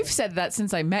relationship. You've said that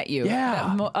since I met you.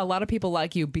 Yeah. That a lot of people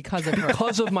like you because of her.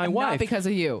 Because of my wife. Not because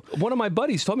of you. One of my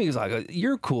buddies told me, he's like,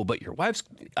 you're cool, but your wife's,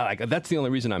 like, that's the only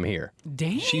reason I'm here.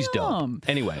 Damn. She's dumb.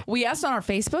 Anyway. We asked on our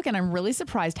Facebook, and I'm really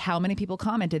surprised how many people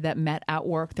commented that met at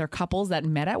work. They're couples that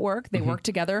met at work. They work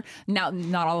together. Now,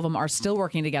 not all of them are still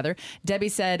working together. Debbie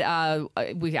said,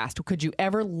 we asked, could you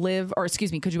ever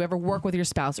work with your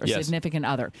spouse or significant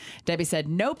other? Debbie said,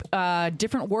 nope.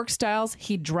 Different work styles.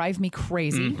 He'd drive me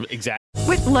crazy. Exactly.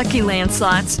 With Lucky Land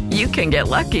Slots, you can get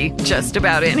lucky just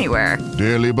about anywhere.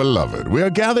 Dearly beloved, we are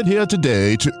gathered here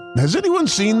today to... Has anyone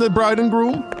seen the bride and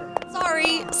groom?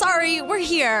 Sorry, we're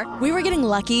here. We were getting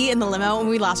lucky in the limo and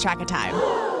we lost track of time.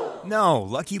 No,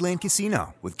 Lucky Land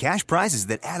Casino, with cash prizes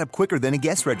that add up quicker than a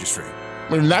guest registry.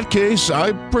 In that case,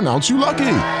 I pronounce you lucky.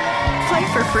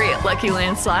 Play for free at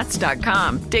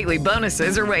LuckyLandSlots.com. Daily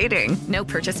bonuses are waiting. No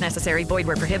purchase necessary. Void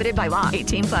where prohibited by law.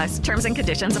 18+. Terms and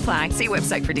conditions apply. See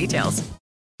website for details.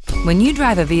 When you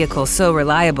drive a vehicle so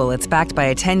reliable it's backed by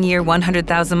a 10-year,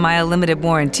 100,000-mile limited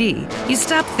warranty, you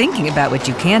stop thinking about what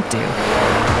you can't do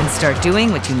and start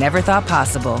doing what you never thought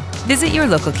possible. Visit your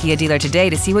local Kia dealer today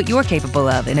to see what you're capable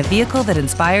of in a vehicle that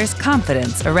inspires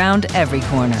confidence around every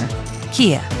corner.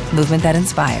 Kia, movement that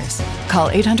inspires. Call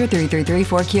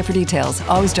 800-333-4KIA for details.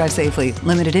 Always drive safely.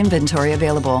 Limited inventory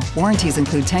available. Warranties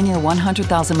include 10-year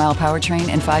 100,000-mile powertrain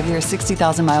and 5-year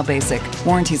 60,000-mile basic.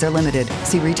 Warranties are limited.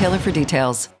 See retailer for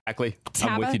details. Exactly.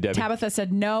 I'm with you, Debbie. Tabitha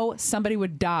said no, somebody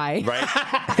would die. Right?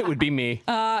 It would be me.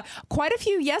 Quite a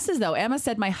few yeses, though. Emma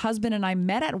said, my husband and I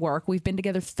met at work. We've been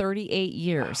together 38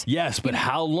 years. Yes, but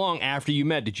how long after you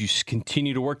met did you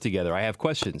continue to work together? I have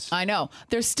questions. I know.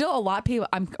 There's still a lot of people.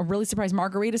 I'm really surprised.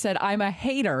 Margarita said, I'm a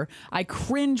hater. I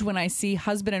cringe when I see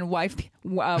husband and wife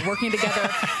working together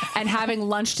and having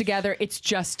lunch together. It's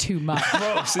just too much.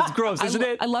 Gross. It's gross, isn't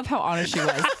it? I love how honest she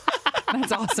was.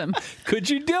 That's awesome. Could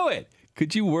you do it?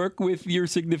 Could you work with your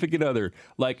significant other,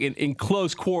 like in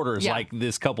close quarters, like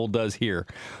this couple does here?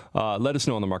 Let us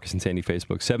know on the Marcus and Sandy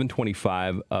Facebook.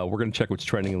 725. We're going to check what's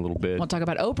trending in a little bit. We'll talk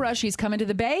about Oprah. She's coming to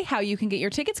the Bay. How you can get your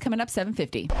tickets coming up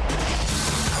 750.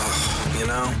 You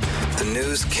know, the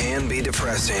news can be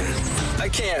depressing. I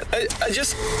can't. I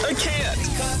can't.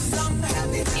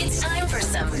 It's time for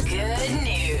some good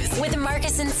news with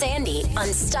Marcus and Sandy on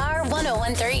Star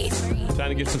 101.3. Time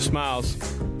to get some smiles.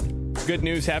 Good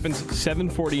news happens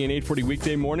 7:40 and 8:40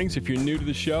 weekday mornings. If you're new to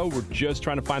the show, we're just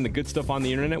trying to find the good stuff on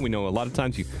the internet. We know a lot of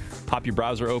times you pop your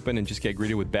browser open and just get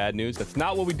greeted with bad news. That's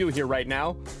not what we do here right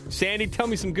now. Sandy, tell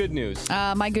me some good news.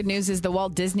 My good news is the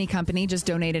Walt Disney Company just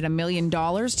donated $1 million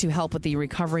to help with the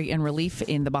recovery and relief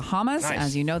in the Bahamas. Nice.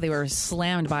 As you know, they were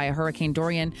slammed by Hurricane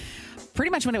Dorian. Pretty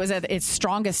much when it was at its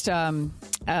strongest,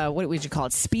 what would you call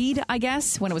it? Speed, I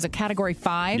guess, when it was a Category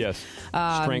 5. Yes.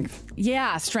 Strength.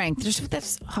 Yeah, strength.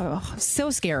 That's so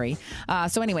scary.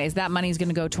 So anyways, that money is going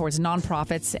to go towards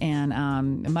nonprofits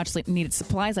and much needed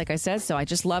supplies, like I said. So I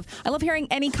love hearing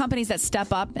any companies that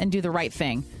step up and do the right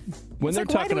thing. When they're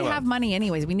why do we have money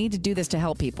anyways? We need to do this to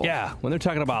help people. Yeah, when they're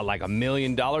talking about like $1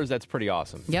 million, that's pretty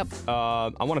awesome. Yep.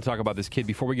 I want to talk about this kid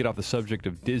before we get off the subject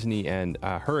of Disney and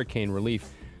hurricane relief.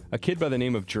 A kid by the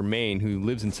name of Jermaine who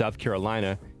lives in South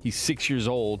Carolina. He's 6 years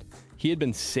old. He had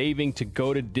been saving to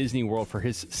go to Disney World for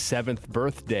his 7th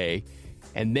birthday.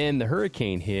 And then the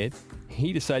hurricane hit.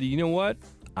 He decided, you know what?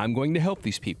 I'm going to help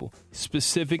these people.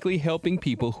 Specifically helping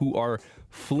people who are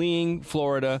fleeing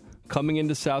Florida, coming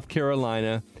into South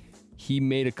Carolina. He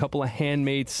made a couple of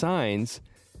handmade signs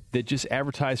that just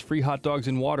advertised free hot dogs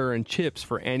and water and chips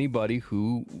for anybody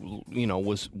who, you know,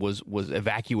 was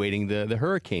evacuating the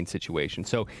hurricane situation.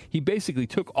 So he basically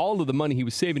took all of the money he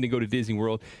was saving to go to Disney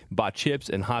World, bought chips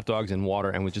and hot dogs and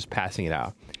water, and was just passing it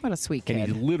out. What a sweet kid. And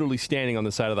he's literally standing on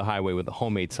the side of the highway with a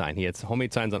homemade sign. He had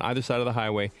homemade signs on either side of the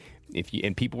highway.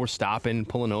 And people were stopping,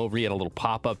 pulling over. He had a little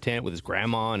pop-up tent with his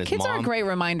grandma and his Kids mom. are a great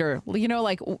reminder. You know,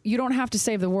 like, you don't have to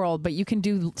save the world, but you can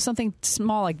do something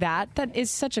small like that. That is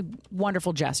such a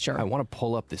wonderful gesture. I want to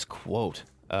pull up this quote.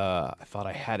 I thought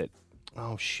I had it.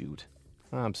 Oh, shoot.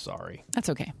 I'm sorry. That's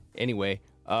okay. Anyway,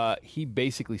 he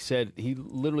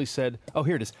literally said, oh,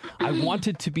 here it is. I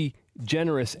wanted to be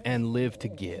generous and live to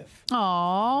give.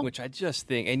 Aww. Which I just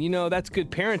think, and that's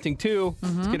good parenting too.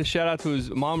 Let's get a shout out to his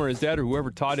mom or his dad or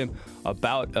whoever taught him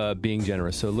about being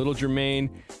generous. So little Jermaine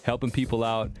helping people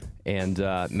out. And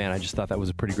man, I just thought that was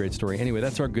a pretty great story. Anyway,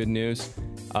 that's our good news.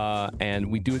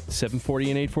 And we do it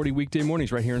 7:40 and 8:40 weekday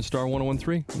mornings right here in Star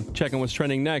 101.3. Checking what's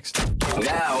trending next.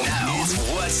 Now is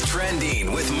What's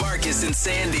Trending with Marcus and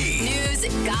Sandy. News,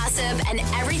 gossip, and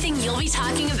everything you'll be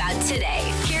talking about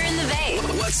today here in the Bay.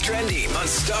 What's Trending on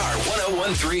Star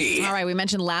 101.3. All right, we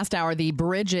mentioned last hour the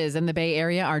bridges in the Bay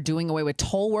Area are doing away with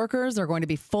toll workers. They're going to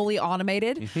be fully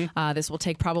automated. This will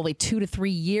take probably 2 to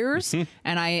 3 years.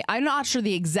 And I'm not sure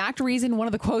the exact reason. One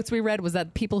of the quotes we read was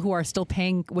that people who are still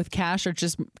paying with cash are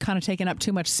just kind of taking up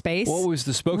too much space. What was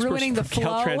the spokesperson for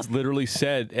Caltrans literally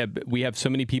said? We have so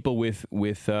many people with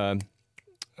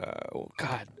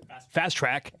fast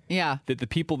track. Yeah. That the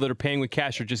people that are paying with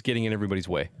cash are just getting in everybody's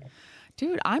way.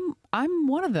 Dude, I'm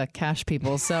one of the cash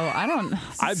people, so I don't.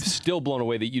 I'm still blown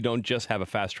away that you don't just have a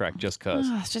fast track just because.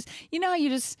 It's just how you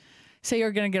just say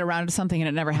you're going to get around to something and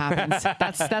it never happens.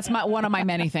 That's one of my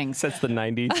many things. That's the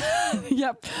 90s.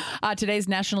 Yep. Today's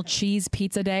National Cheese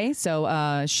Pizza Day.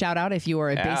 So shout out if you are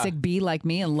a basic bee like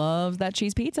me and love that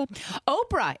cheese pizza.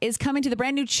 Oprah is coming to the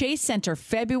brand new Chase Center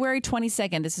February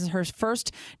 22nd. This is her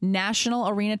first national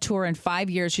arena tour in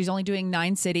 5 years. She's only doing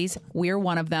 9 cities. We're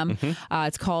one of them.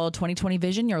 It's called 2020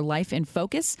 Vision, Your Life in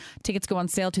Focus. Tickets go on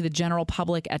sale to the general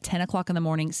public at 10 o'clock in the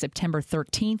morning, September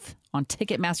 13th. On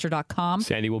Ticketmaster.com.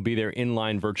 Sandy will be there in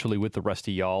line virtually with the rest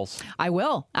of y'alls. I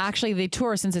will. Actually, the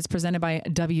tour, since it's presented by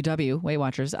WW, Weight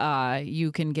Watchers,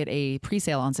 you can get a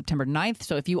pre-sale on September 9th.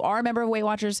 So if you are a member of Weight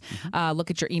Watchers,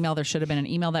 look at your email. There should have been an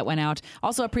email that went out.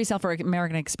 Also a pre-sale for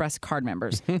American Express card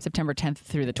members, September 10th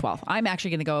through the 12th. I'm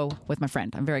actually going to go with my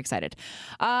friend. I'm very excited.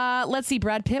 Let's see.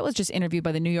 Brad Pitt was just interviewed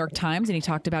by the New York Times, and he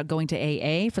talked about going to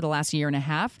AA for the last year and a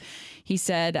half. He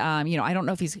said, I don't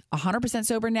know if he's 100%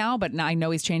 sober now, but I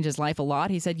know he's changed his life a lot.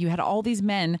 He said, you had all these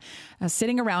men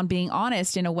sitting around being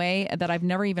honest in a way that I've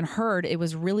never even heard. It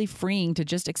was really freeing to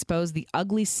just expose the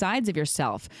ugly sides of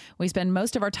yourself. We spend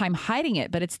most of our time hiding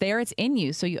it, but it's there, it's in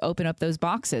you, so you open up those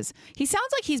boxes. He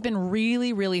sounds like he's been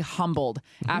really, really humbled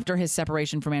after his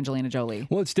separation from Angelina Jolie.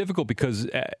 Well, it's difficult because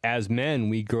as men,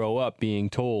 we grow up being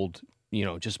told,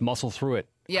 just muscle through it.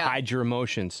 Yeah. Hide your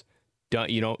emotions.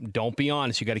 Don't be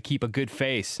honest. You got to keep a good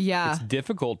face. Yeah. It's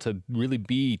difficult to really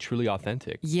be truly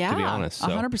authentic, Yeah, to be honest. So.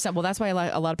 100%. Well, that's why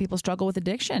a lot of people struggle with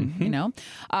addiction,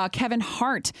 Kevin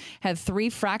Hart had 3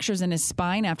 fractures in his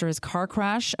spine after his car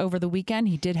crash over the weekend.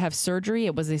 He did have surgery.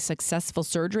 It was a successful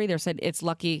surgery. They're saying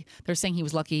he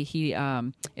was lucky he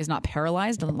is not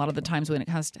paralyzed. A lot of the times when it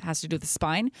has to do with the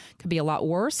spine, it could be a lot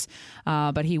worse.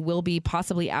 But he will be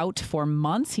possibly out for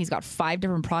months. He's got 5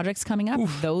 different projects coming up.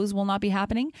 Oof. Those will not be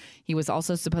happening. He was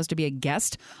also supposed to be a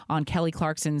guest on Kelly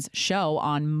Clarkson's show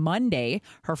on Monday.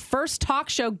 Her first talk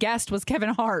show guest was Kevin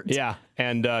Hart. Yeah,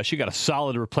 and she got a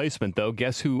solid replacement, though.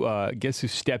 Guess who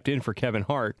stepped in for Kevin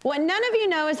Hart? What none of you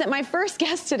know is that my first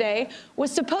guest today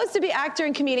was supposed to be actor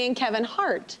and comedian Kevin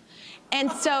Hart.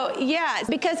 And so,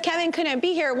 because Kevin couldn't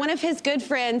be here, one of his good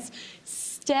friends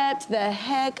stepped the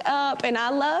heck up, and I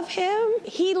love him.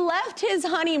 He left his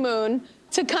honeymoon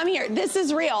to come here. This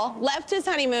is real. Left his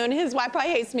honeymoon. His wife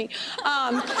probably hates me.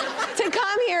 To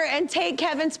come here and take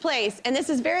Kevin's place. And this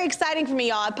is very exciting for me,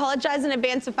 y'all. I apologize in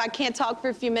advance if I can't talk for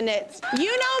a few minutes. You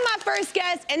know my first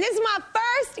guest, and this is my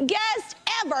first guest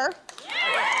ever. And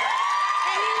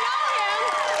you know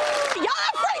him. Y'all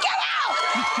are freaking out.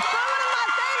 From one of my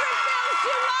favorite films,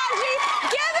 Jumanji.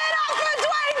 Give it up for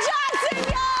Dwayne Johnson,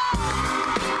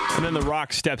 y'all. And then The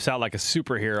Rock steps out like a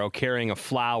superhero carrying a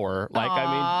flower.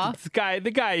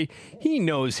 The guy, he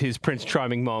knows his Prince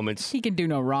Charming moments. He can do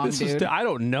no wrong, dude. I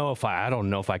don't know if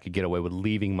I could get away with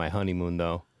leaving my honeymoon,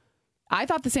 though. I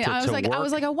thought the same. I was like,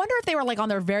 I wonder if they were like on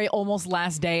their very almost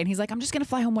last day. And he's like, I'm just going to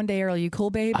fly home one day early. You cool,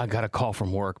 babe? I got a call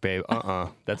from work, babe.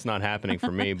 That's not happening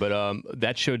for me. But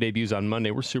that show debuts on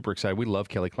Monday. We're super excited. We love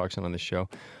Kelly Clarkson on this show.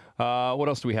 What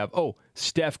else do we have? Oh,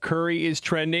 Steph Curry is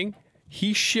trending.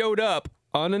 He showed up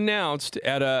unannounced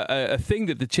at a thing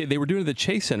that they were doing at the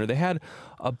Chase Center. They had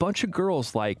a bunch of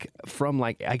girls from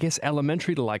I guess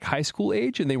elementary to high school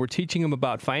age, and they were teaching them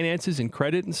about finances and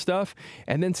credit and stuff.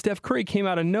 And then Steph Curry came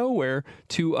out of nowhere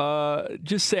to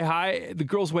just say hi. The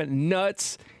girls went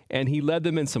nuts, and he led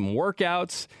them in some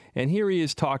workouts. And here he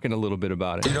is talking a little bit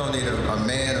about it. You don't need a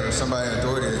man or somebody in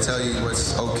authority to tell you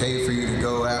what's okay for you to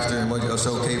go after and what's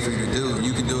okay for you to do.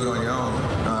 You can do it on your own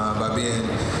by being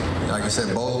like you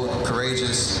said, bold,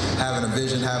 courageous, having a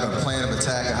vision, having a plan of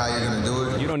attack and how you're going to do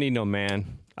it. You don't need no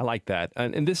man. I like that.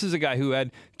 And this is a guy who had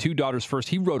 2 daughters first.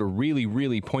 He wrote a really,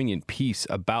 really poignant piece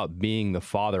about being the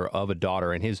father of a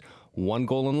daughter. And his one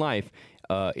goal in life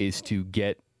is to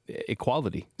get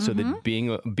equality. So that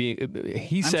being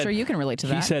he said, I'm sure you can relate to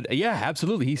that. He said, yeah,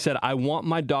 absolutely. He said, I want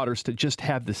my daughters to just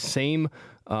have the same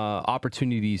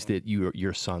opportunities that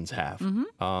your sons have.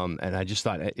 And I just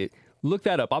thought, look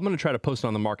that up. I'm going to try to post it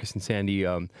on the Marcus and Sandy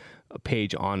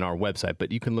page on our website,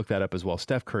 but you can look that up as well.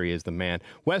 Steph Curry is the man.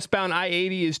 Westbound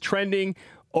I-80 is trending.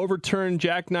 Overturned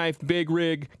jackknife big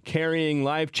rig carrying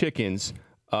live chickens.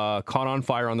 Caught on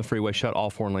fire on the freeway, shut all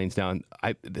 4 lanes down.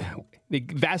 It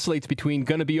vacillates between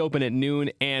going to be open at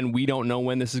noon and we don't know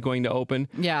when this is going to open.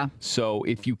 Yeah. So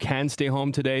if you can stay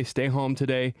home today, stay home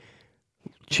today.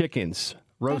 Chickens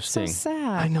roasting. That's so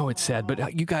sad. I know it's sad,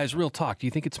 but you guys, real talk. Do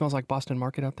you think it smells like Boston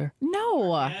Market out there?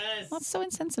 No. That's so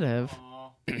insensitive.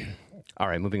 All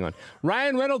right, moving on.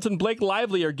 Ryan Reynolds and Blake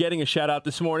Lively are getting a shout out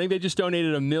this morning. They just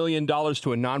donated $1 million to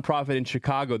a nonprofit in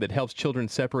Chicago that helps children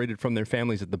separated from their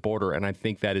families at the border, and I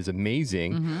think that is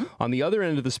amazing. On the other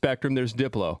end of the spectrum, there's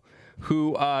Diplo,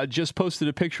 who just posted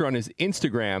a picture on his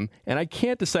Instagram, and I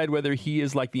can't decide whether he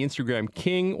is like the Instagram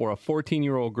king or a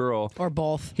 14-year-old girl. Or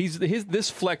both.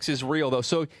 This flex is real, though.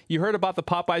 So you heard about the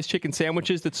Popeyes chicken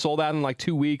sandwiches that sold out in like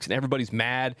 2 weeks, and everybody's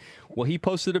mad. Well, he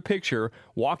posted a picture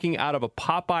walking out of a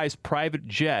Popeyes private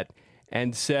jet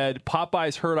and said,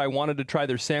 Popeyes heard I wanted to try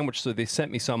their sandwich, so they sent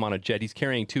me some on a jet. He's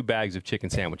carrying 2 bags of chicken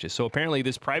sandwiches. So apparently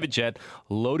this private jet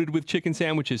loaded with chicken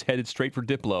sandwiches headed straight for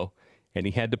Diplo, and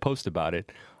he had to post about it.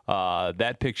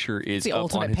 That picture is it's the up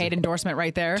ultimate on his paid endorsement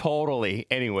right there. Totally.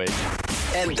 Anyways.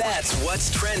 And that's what's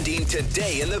trending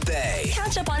today in the Bay.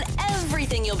 Catch up on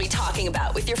everything you'll be talking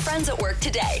about with your friends at work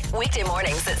today. Weekday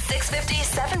mornings at 6:50,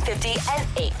 7:50, and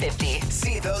 8:50.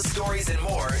 See those stories and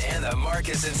more in the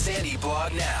Marcus and Sandy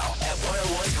blog now at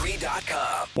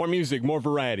 1013.com. More music, more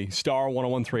variety. Star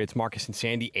 1013. It's Marcus and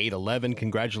Sandy, 811.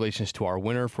 Congratulations to our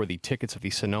winner for the tickets of the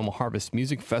Sonoma Harvest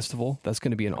Music Festival. That's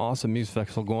going to be an awesome music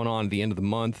festival going on at the end of the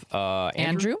month.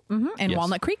 Andrew in Yes.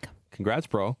 Walnut Creek. Congrats,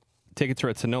 bro. Tickets are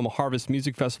at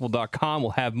SonomaHarvestMusicFestival.com.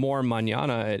 We'll have more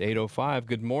mañana at 8:05.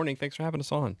 Good morning. Thanks for having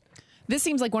us on. This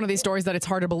seems like one of these stories that it's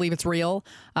hard to believe it's real.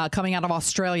 Coming out of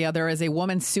Australia, there is a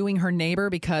woman suing her neighbor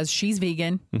because she's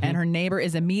vegan and her neighbor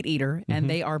is a meat eater, and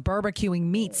they are barbecuing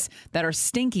meats that are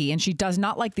stinky, and she does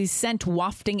not like the scent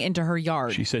wafting into her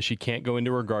yard. She says she can't go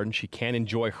into her garden. She can't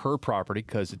enjoy her property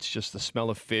because it's just the smell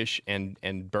of fish and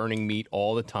burning meat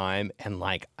all the time. And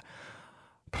like,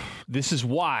 this is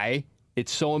why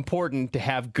it's so important to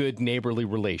have good neighborly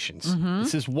relations.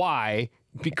 This is why,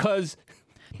 because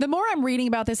the more I'm reading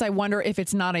about this, I wonder if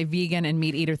it's not a vegan and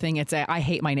meat eater thing. It's a I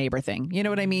hate my neighbor thing. You know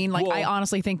what I mean? Like, I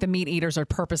honestly think the meat eaters are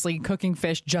purposely cooking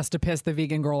fish just to piss the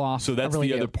vegan girl off. So that's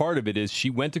the other part of it is she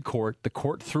went to court. The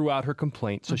court threw out her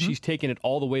complaint. So she's taken it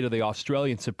all the way to the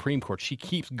Australian Supreme Court. She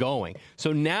keeps going.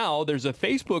 So now there's a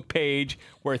Facebook page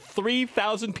where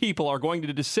 3,000 people are going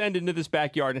to descend into this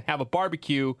backyard and have a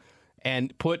barbecue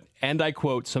and put, and I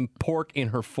quote, some pork in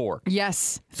her fork.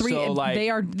 Yes. So,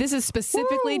 this is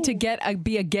specifically to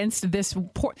be against this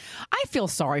pork. I feel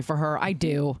sorry for her. I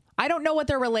do. I don't know what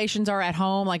their relations are at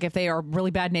home, like if they are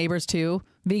really bad neighbors too,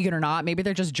 vegan or not. Maybe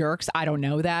they're just jerks. I don't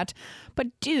know that. But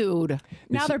dude,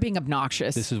 now they're being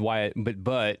obnoxious. This is why,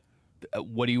 but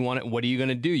what do you want? What are you going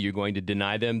to do? You're going to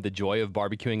deny them the joy of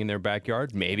barbecuing in their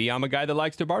backyard? Maybe I'm a guy that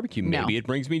likes to barbecue. Maybe it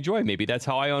brings me joy. Maybe that's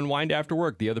how I unwind after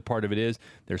work. The other part of it is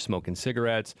they're smoking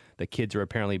cigarettes. The kids are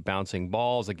apparently bouncing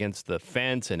balls against the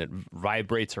fence, and it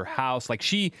vibrates her house. Like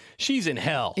she's in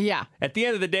hell. Yeah. At the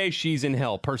end of the day, she's in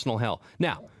hell, personal hell.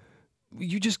 Now,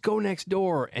 you just go next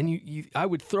door, and I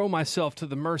would throw myself to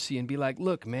the mercy and be like,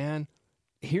 look, man,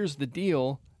 here's the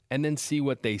deal. And then see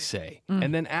what they say.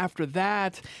 And then after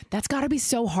that... That's got to be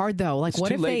so hard, though. Like,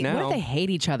 what if they hate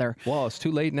each other? Well, it's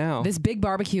too late now. This big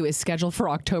barbecue is scheduled for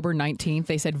October 19th.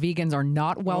 They said vegans are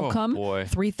not welcome. Oh, boy.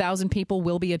 3,000 people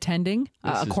will be attending,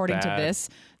 according to this.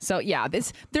 So, yeah,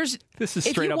 this is straight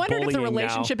if you up wondered if the bullying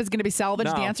relationship now. is going to be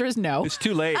salvaged, the answer is no. It's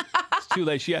too late. It's too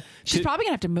late. She's probably going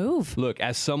to have to move. Look,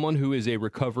 as someone who is a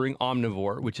recovering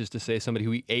omnivore, which is to say somebody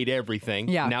who ate everything,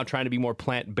 now trying to be more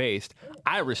plant-based,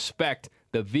 I respect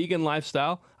the vegan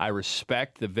lifestyle. I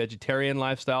respect the vegetarian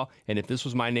lifestyle. And if this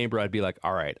was my neighbor, I'd be like,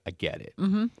 all right, I get it.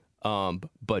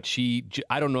 But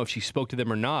I don't know if she spoke to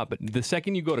them or not, but the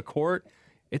second you go to court,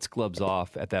 it's gloves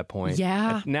off at that point.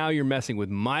 Yeah. Now you're messing with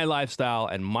my lifestyle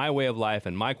and my way of life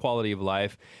and my quality of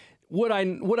life. Would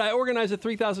I organize a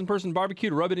 3,000 person barbecue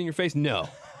to rub it in your face? No.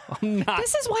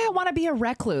 This is why I want to be a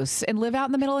recluse and live out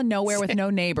in the middle of nowhere with no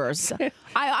neighbors.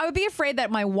 I would be afraid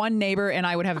that my one neighbor and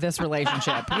I would have this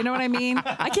relationship. You know what I mean?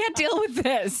 I can't deal with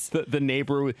this. The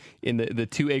neighbor in the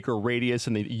 2-acre radius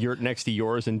and the yurt next to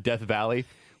yours in Death Valley.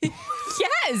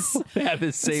 Yes. Have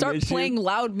the same Start issue. playing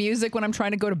loud music when I'm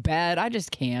trying to go to bed. I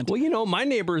just can't. Well, my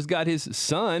neighbor's got his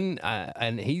son,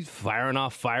 and he's firing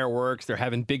off fireworks. They're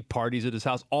having big parties at his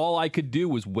house. All I could do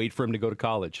was wait for him to go to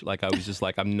college. Like, I was just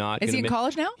like, I'm not. Is he in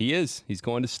college now? He is. He's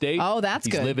going to state. Oh, that's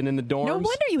He's good. living in the dorms. No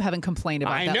wonder you haven't complained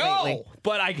about that lately.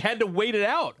 But I had to wait it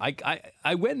out.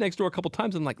 I went next door a couple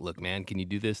times. I'm like, look, man, can you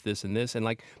do this, this, and this? And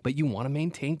like, but you want to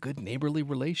maintain good neighborly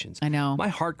relations. I know. My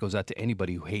heart goes out to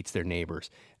anybody who hates their neighbors.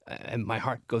 And my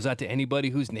heart goes out to anybody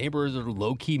whose neighbors are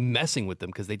low-key messing with them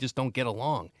because they just don't get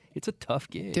along. It's a tough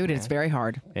gig. Dude, man. it's very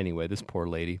hard. Anyway, this poor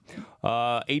lady.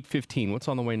 8:15. What's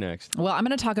on the way next? Well, I'm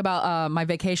going to talk about my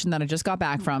vacation that I just got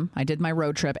back from. I did my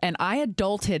road trip, and I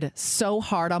adulted so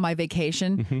hard on my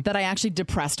vacation that I actually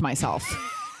depressed myself.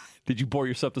 Did you bore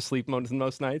yourself to sleep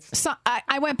most nights? So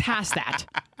I went past that.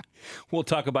 We'll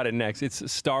talk about it next.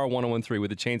 It's Star 101.3 with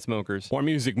the Chainsmokers. More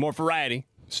music, more variety.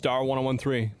 Star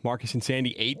 101.3. Marcus and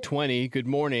Sandy, 8:20. Good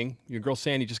morning. Your girl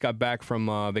Sandy just got back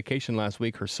from vacation last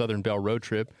week, her Southern Belle road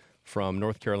trip from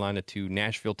North Carolina to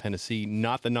Nashville, Tennessee.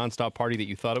 Not the nonstop party that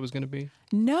you thought it was going to be?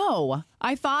 No.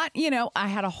 I thought, I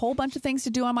had a whole bunch of things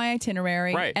to do on my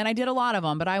itinerary, right. And I did a lot of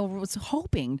them, but I was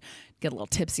hoping to get a little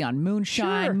tipsy on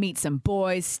moonshine, meet some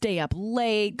boys, stay up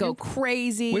late, go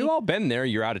crazy. We've all been there.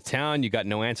 You're out of town. You got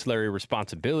no ancillary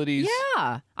responsibilities.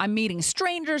 Yeah. I'm meeting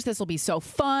strangers. This will be so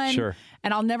fun. Sure.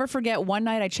 And I'll never forget one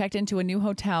night I checked into a new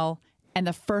hotel, and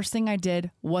the first thing I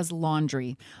did was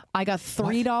laundry. I got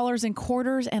 $3 in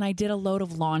quarters, and I did a load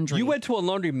of laundry. You went to a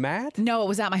laundromat? No, it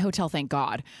was at my hotel, thank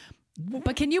God.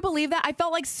 But can you believe that? I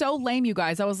felt like so lame, you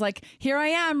guys. I was like, here I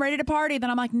am, ready to party. Then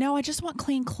I'm like, no, I just want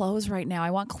clean clothes right now.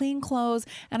 I want clean clothes,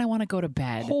 and I want to go to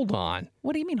bed. Hold on.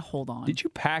 What do you mean, hold on? Did you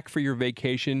pack for your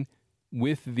vacation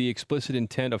with the explicit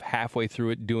intent of halfway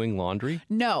through it doing laundry?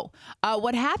 No.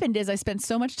 What happened is I spent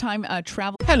so much time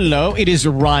traveling. Hello, it is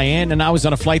Ryan, and I was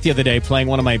on a flight the other day playing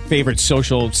one of my favorite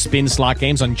social spin slot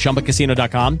games on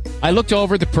ChumbaCasino.com. I looked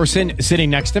over at the person sitting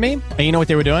next to me, and you know what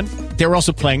they were doing? They were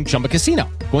also playing Chumba Casino.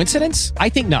 Coincidence? I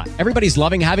think not. Everybody's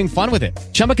loving having fun with it.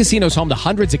 Chumba Casino is home to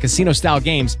hundreds of casino-style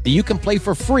games that you can play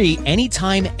for free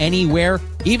anytime, anywhere,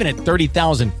 even at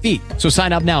 30,000 feet. So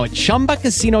sign up now at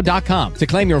ChumbaCasino.com to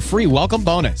claim your free welcome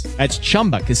bonus. That's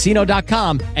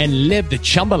ChumbaCasino.com and live the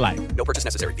Chumba life. No purchase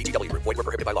necessary. VGW. Void where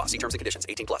prohibited by law. See terms and conditions.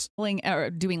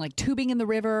 18+. Doing like tubing in the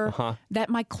river, that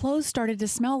my clothes started to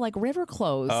smell like river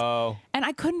clothes. Oh. And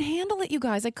I couldn't handle it, you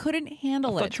guys. I couldn't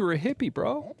handle it. I thought you were a hippie,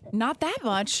 bro. Not that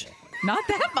much. Not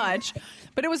that much.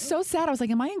 But it was so sad. I was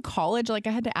like, am I in college? Like, I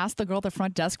had to ask the girl at the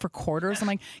front desk for quarters. I'm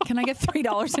like, can I get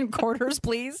 $3 in quarters,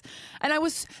 please? And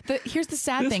here's the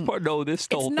sad thing. This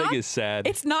whole thing is sad.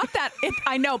 It's not that.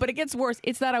 I know, but it gets worse.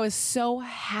 It's that I was so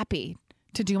happy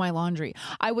to do my laundry.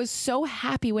 I was so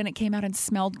happy when it came out and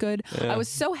smelled good. Yeah. I was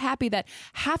so happy that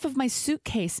half of my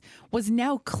suitcase was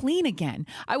now clean again.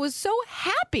 I was so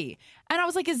happy. And I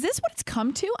was like, is this what it's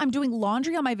come to? I'm doing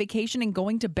laundry on my vacation and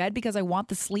going to bed because I want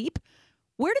the sleep?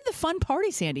 Where did the fun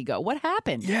party, Sandy, go? What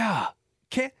happened? Yeah.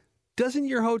 Doesn't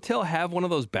your hotel have one of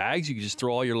those bags? You can just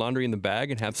throw all your laundry in the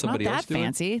bag and have somebody else do it? Not that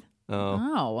fancy. Oh.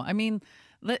 No. I mean,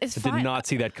 it's I fine. did not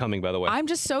see that coming, by the way. I'm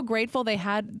just so grateful they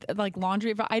had like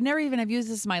laundry. I never even have used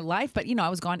this in my life, but I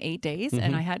was gone 8 days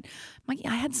and I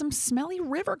had some smelly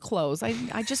river clothes.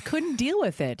 I just couldn't deal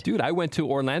with it. Dude, I went to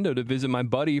Orlando to visit my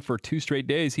buddy for 2 straight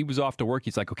days. He was off to work.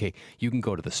 He's like, okay, you can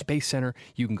go to the Space Center.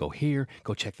 You can go here.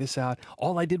 Go check this out.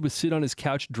 All I did was sit on his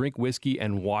couch, drink whiskey,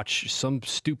 and watch some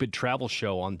stupid travel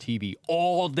show on TV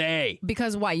all day.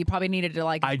 Because why? You probably needed to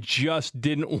I just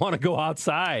didn't want to go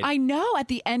outside. I know. At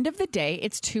the end of the day,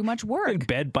 it's too much work. In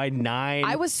bed by 9.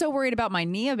 I was so worried about my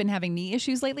knee. I've been having knee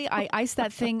issues lately. I ice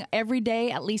that thing every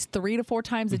day, at least 3 to 4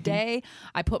 times a day.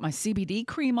 I put my CBD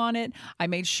cream on it. I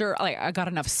made sure I got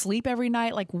enough sleep every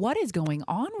night. Like, what is going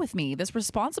on with me? This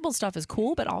responsible stuff is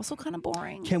cool, but also kind of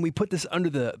boring. Can we put this under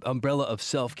the umbrella of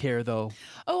self-care, though?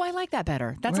 Oh, I like that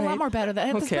better. That's a lot more better.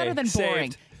 That's better than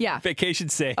boring. Saved. Yeah. Vacation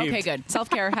saved. Okay, good.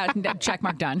 Self-care had check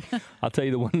mark done. I'll tell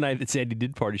you, the one night that Sandy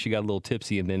did party, she got a little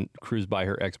tipsy and then cruised by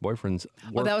her ex-boyfriend's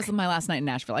work. Oh, that was my last night in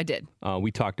Nashville. I did.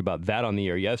 We talked about that on the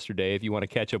air yesterday. If you want to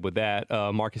catch up with that,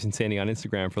 Marcus and Sandy on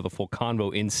Instagram for the full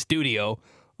convo in studio.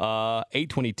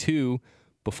 8:22.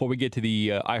 Before we get to the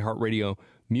iHeartRadio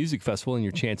Music Festival and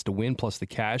your chance to win, plus the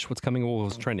cash, what's coming? What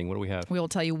was trending? What do we have? We will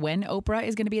tell you when Oprah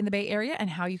is going to be in the Bay Area and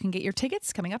how you can get your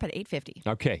tickets coming up at 8:50.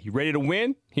 Okay, you ready to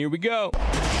win? Here we go.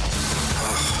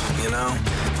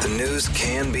 The news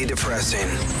can be depressing.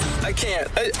 I can't.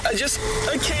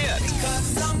 I can't.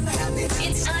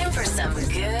 It's time for some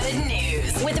good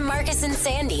news with Marcus and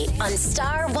Sandy on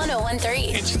Star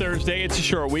 1013. It's Thursday. It's a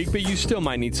short week, but you still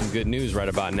might need some good news right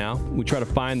about now. We try to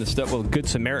find the stuff with good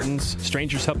Samaritans,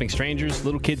 strangers helping strangers,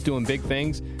 little kids doing big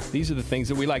things. These are the things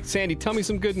that we like. Sandy, tell me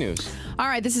some good news. All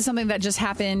right, this is something that just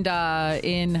happened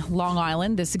in Long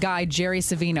Island. This guy, Jerry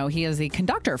Savino, he is the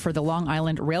conductor for the Long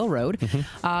Island Railroad.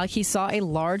 He saw a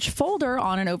large folder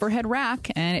on an overhead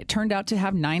rack, and it turned out to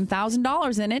have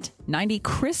 $9,000 in it. 90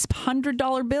 crisp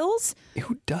 $100 bills.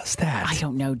 Who does that? I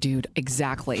don't know, dude.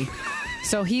 Exactly.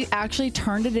 So he actually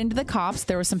turned it into the cops.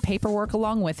 There was some paperwork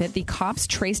along with it. The cops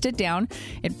traced it down.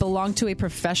 It belonged to a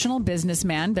professional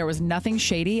businessman. There was nothing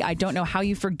shady. I don't know how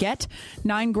you forget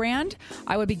 $9,000.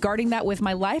 I would be guarding that with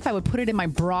my life. I would put it in my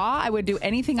bra. I would do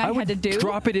anything I had to do.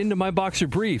 Drop it into my boxer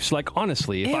briefs. Like,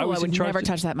 honestly, if I was in charge, never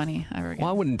touch that money ever again. Well,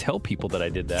 I wouldn't tell people that I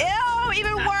did that. Ew,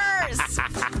 even worse.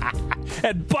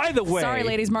 And by the way, sorry,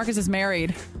 ladies, Marcus is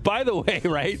married. By the way,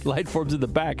 right? Light forms in the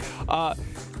back.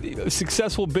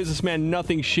 Successful businessman,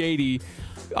 nothing shady.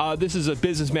 This is a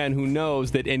businessman who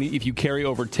knows that if you carry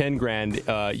over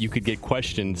 $10,000, you could get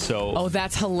questioned. So,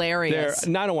 that's hilarious.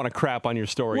 I don't want to crap on your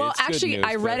story. Well, it's actually, good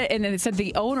news, I read it, and it said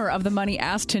the owner of the money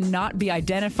asked to not be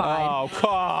identified. Oh,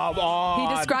 come on.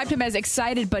 He described him as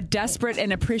excited but desperate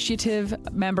and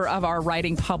appreciative member of our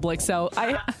writing public. So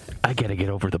I got to get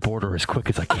over the border as quick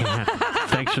as I can.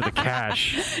 Thanks for the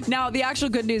cash. Now, the actual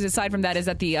good news, aside from that, is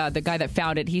that the guy that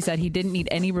found it, he said he didn't need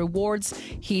any rewards.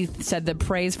 He said the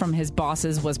praise from his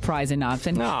bosses was prize enough.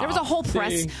 And there was a whole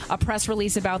press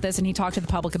release about this, and he talked to the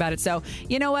public about it. So,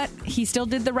 you know what? He still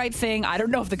did the right thing. I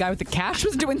don't know if the guy with the cash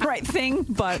was doing the right thing,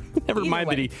 but never mind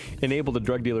that he enabled a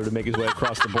drug dealer to make his way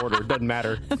across the border. It doesn't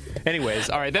matter. Anyways,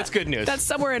 all right, that's good news. That's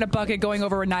somewhere in a bucket going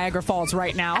over Niagara Falls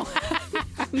right now.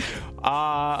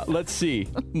 Let's see.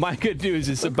 My good news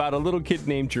is about a little kid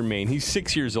named Jermaine. He's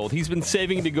 6 years old. He's been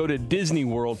saving to go to Disney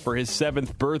World for his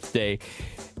 7th birthday.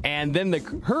 And then the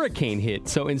hurricane hit.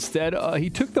 So instead, he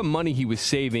took the money he was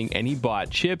saving and he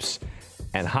bought chips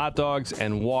and hot dogs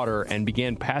and water and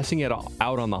began passing it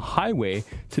out on the highway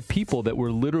to people that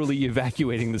were literally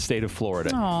evacuating the state of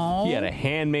Florida. Aww. He had a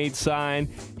handmade sign.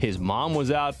 His mom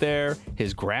was out there.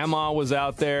 His grandma was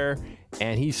out there.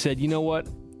 And he said, you know what?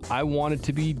 I wanted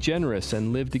to be generous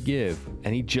and live to give.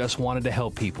 And he just wanted to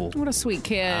help people. What a sweet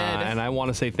kid. And I want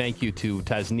to say thank you to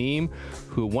Tasneem,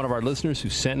 one of our listeners who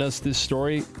sent us this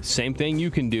story. Same thing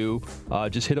you can do.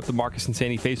 Just hit up the Marcus and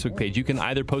Sandy Facebook page. You can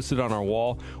either post it on our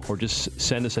wall or just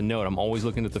send us a note. I'm always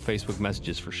looking at the Facebook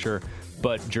messages for sure.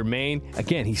 But Jermaine,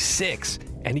 again, he's 6,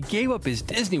 and he gave up his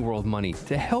Disney World money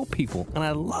to help people. And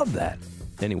I love that.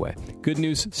 Anyway, good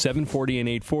news, 7:40 and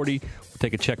 8:40. We'll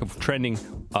take a check of trending.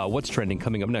 What's trending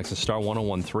coming up next is Star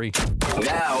 1013.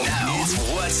 Now, it's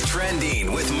What's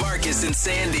Trending with Marcus and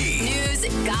Sandy. News,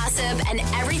 gossip, and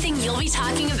everything you'll be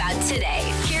talking about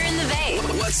today here in the Bay.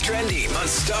 What's Trending on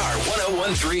Star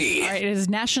 1013. All right, it is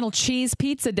National Cheese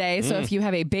Pizza Day. So if you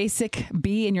have a basic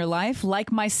B in your life,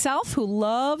 like myself, who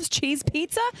loves cheese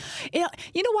pizza, you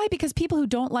know why? Because people who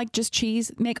don't like just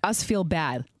cheese make us feel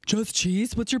bad. Just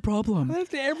cheese? What's your problem?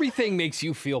 Everything makes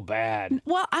you feel bad.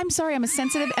 Well, I'm sorry. I'm a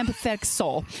sensitive, empathetic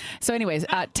soul. So anyways,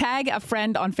 tag a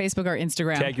friend on Facebook or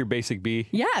Instagram. Tag your basic B.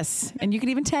 Yes. And you can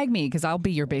even tag me because I'll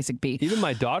be your basic B. Even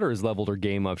my daughter has leveled her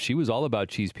game up. She was all about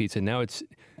cheese pizza. Now it's...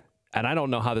 And I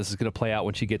don't know how this is going to play out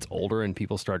when she gets older and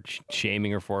people start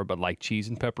shaming her for it, but like cheese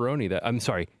and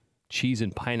pepperoni. Cheese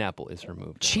and pineapple is her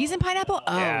move. Cheese and pineapple?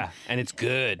 Oh. Yeah, and it's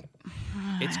good.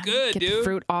 It's good, Get dude. the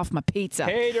fruit off my pizza.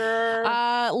 Hater.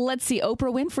 Let's see.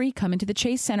 Oprah Winfrey coming to the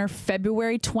Chase Center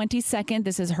February 22nd.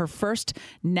 This is her first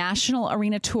national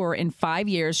arena tour in 5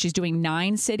 years. She's doing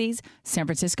 9 cities. San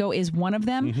Francisco is one of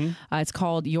them. It's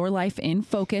called Your Life in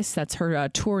Focus. That's her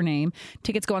tour name.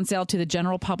 Tickets go on sale to the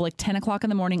general public 10 o'clock in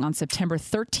the morning on September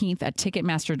 13th at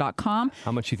Ticketmaster.com.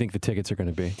 How much do you think the tickets are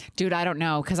going to be? Dude, I don't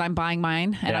know because I'm buying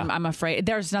mine and I'm afraid.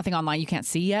 There's nothing online you can't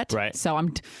see yet. Right. So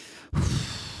I'm...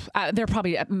 they're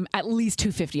probably at least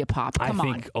 $250 a pop. Come on.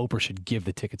 I think Oprah should give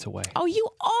the tickets away. Oh, you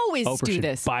always Oprah do should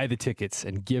this. Buy the tickets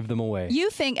and give them away. You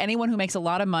think anyone who makes a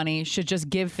lot of money should just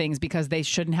give things because they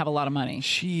shouldn't have a lot of money.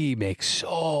 She makes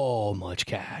so much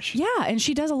cash. Yeah, and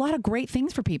she does a lot of great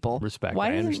things for people. Respect.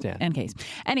 I understand. In case.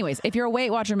 Anyways, if you're a Weight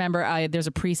Watcher member, there's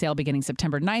a pre-sale beginning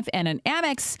September 9th and an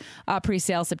Amex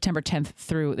pre-sale September 10th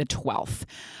through the 12th.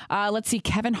 Let's see.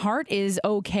 Kevin Hart is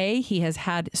okay. He has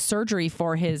had surgery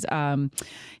for his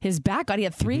his back got. He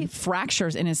had 3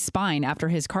 fractures in his spine after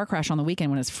his car crash on the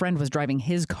weekend when his friend was driving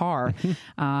his car.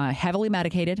 Heavily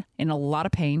medicated, in a lot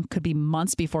of pain. Could be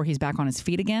months before he's back on his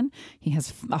feet again. He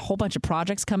has a whole bunch of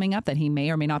projects coming up that he may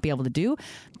or may not be able to do.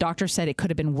 Doctors said it could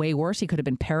have been way worse. He could have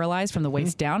been paralyzed from the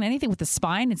waist down. Anything with the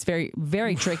spine, it's very,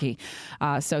 very tricky.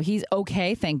 So he's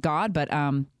okay, thank God, but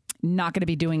not going to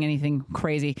be doing anything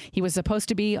crazy. He was supposed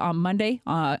to be on Monday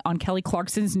on Kelly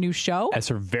Clarkson's new show. As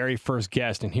her very first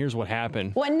guest, and here's what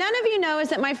happened. What none of you know is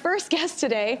that my first guest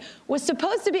today was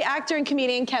supposed to be actor and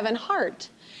comedian Kevin Hart.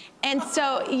 And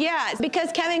so, yeah,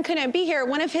 because Kevin couldn't be here,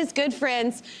 one of his good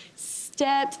friends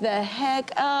stepped the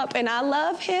heck up, and I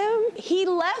love him. He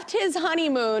left his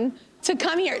honeymoon to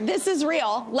come here. This is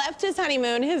real. Left his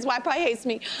honeymoon. His wife probably hates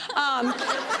me.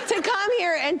 To come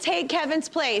here and take Kevin's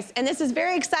place. And this is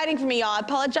very exciting for me, y'all. I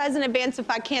apologize in advance if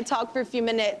I can't talk for a few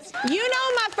minutes. You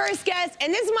know my first guest,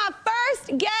 and this is my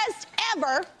first guest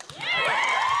ever. And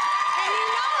you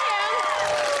know him.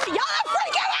 Y'all are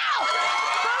freaking out.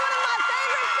 From one of my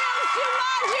favorite films,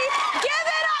 Jumanji. Give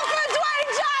it up for Dwayne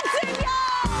Johnson,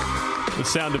 y'all. The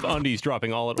sound of undies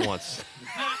dropping all at once.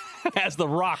 As The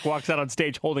Rock walks out on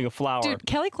stage holding a flower. Dude,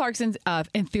 Kelly Clarkson's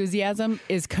enthusiasm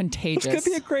is contagious. It's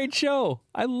going to be a great show.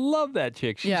 I love that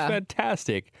chick. She's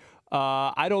fantastic.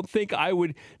 I don't think I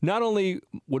would, not only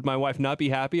would my wife not be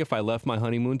happy if I left my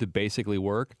honeymoon to basically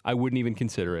work, I wouldn't even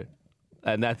consider it.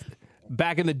 And that's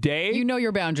back in the day. You know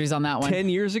your boundaries on that one. 10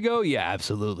 years ago? Yeah,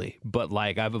 absolutely. But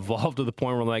like I've evolved to the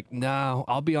point where I'm like, no,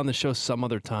 I'll be on the show some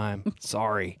other time.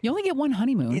 Sorry. You only get one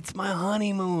honeymoon. It's my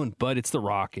honeymoon. But it's The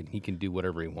Rock, and he can do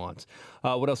whatever he wants.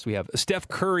 What else do we have? Steph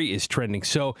Curry is trending.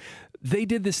 So they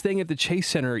did this thing at the Chase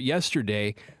Center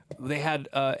yesterday. They had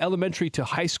elementary to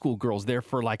high school girls there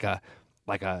for like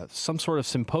some sort of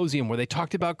symposium where they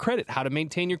talked about credit, how to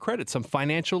maintain your credit, some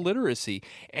financial literacy.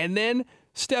 And then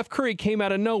Steph Curry came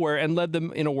out of nowhere and led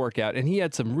them in a workout, and he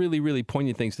had some really, really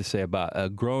poignant things to say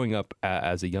about growing up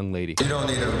as a young lady. You don't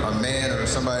need a man or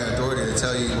somebody in authority to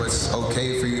tell you what's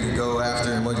okay for you to go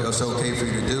after and what's okay for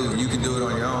you to do. You can do it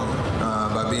on your own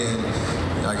by being,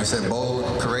 like I said,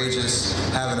 bold, courageous,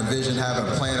 having a vision,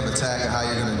 having a plan of attack and how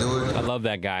you're going to do it. I love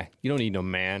that guy. You don't need no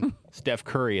man. Steph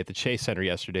Curry at the Chase Center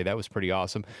yesterday. That was pretty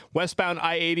awesome. Westbound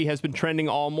I-80 has been trending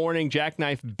all morning.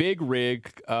 Jackknife big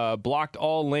rig blocked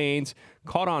all lanes,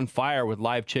 caught on fire with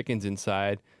live chickens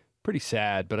inside. Pretty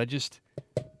sad, but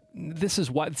this is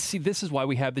why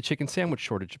we have the chicken sandwich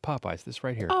shortage at Popeyes. This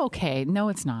right here. Okay, no,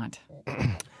 it's not.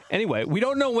 Anyway, we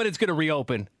don't know when it's going to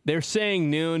reopen. They're saying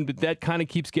noon, but that kind of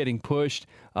keeps getting pushed.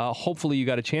 Hopefully you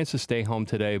got a chance to stay home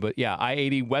today. But yeah,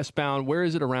 I-80 westbound, where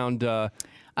is it around?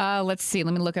 Let's see.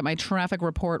 Let me look at my traffic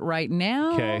report right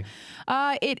now. Okay.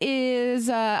 It is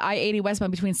I-80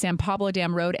 westbound between San Pablo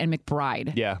Dam Road and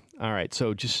McBride. Yeah. All right.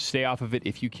 So just stay off of it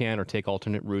if you can, or take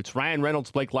alternate routes. Ryan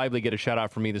Reynolds, Blake Lively get a shout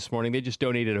out from me this morning. They just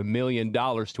donated $1 million to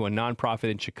a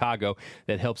nonprofit in Chicago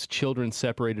that helps children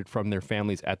separated from their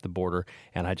families at the border.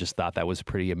 And I just thought that was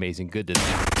pretty amazing. Good to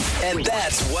know. And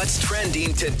that's what's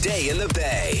trending today in the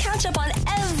Bay. Catch up on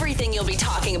everything you'll be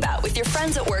talking about with your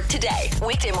friends at work today.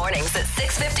 Weekday mornings at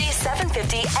 6:50,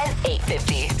 7:50, and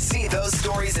 8:50. See those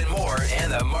stories and more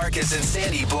in the Marcus and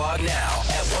Sandy blog now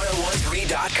at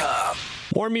 1013.com.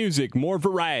 More music, more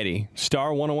variety.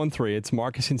 Star 1013. It's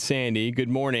Marcus and Sandy. Good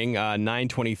morning.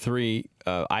 923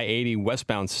 I-80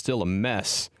 westbound, still a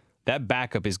mess. That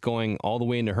backup is going all the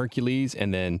way into Hercules,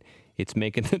 and then it's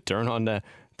making the turn on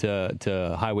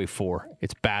to Highway 4.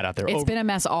 It's bad out there. It's been a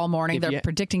mess all morning. They're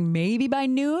predicting maybe by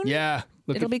noon. Yeah.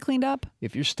 It'll be cleaned up.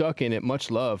 If you're stuck in it,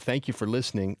 much love. Thank you for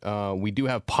listening. We do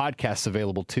have podcasts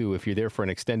available, too. If you're there for an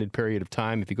extended period of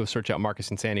time, if you go search out Marcus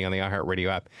and Sandy on the iHeartRadio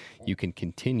app, you can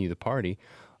continue the party.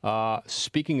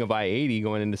 Speaking of I-80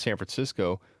 going into San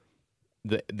Francisco,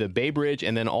 the Bay Bridge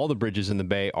and then all the bridges in the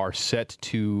Bay are set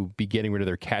to be getting rid of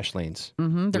their cash lanes.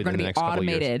 Mm-hmm. They're going to be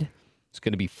automated. It's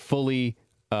going to be fully...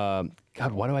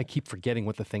 God, why do I keep forgetting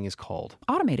what the thing is called?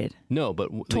 Automated. No,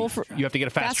 but you have to get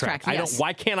a fast track. Yes.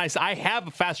 Why can't I have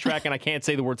a fast track and I can't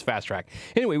say the words fast track.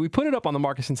 Anyway, we put it up on the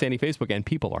Marcus and Sandy Facebook, and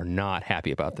people are not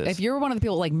happy about this. If you're one of the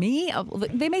people like me,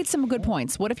 they made some good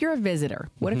points. What if you're a visitor?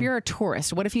 What if you're a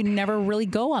tourist? What if you never really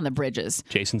go on the bridges?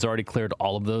 Jason's already cleared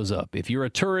all of those up. If you're a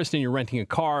tourist and you're renting a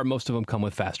car, most of them come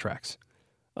with fast tracks.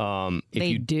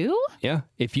 They do? Yeah.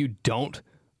 If you don't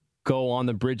go on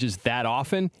the bridges that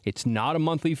often, it's not a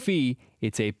monthly fee.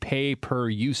 It's a pay per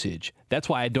usage. That's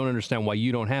why I don't understand why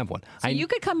you don't have one. So you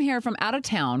could come here from out of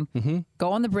town,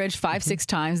 go on the bridge 5-6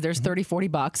 times. There's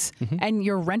 $30-$40, and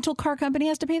your rental car company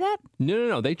has to pay that?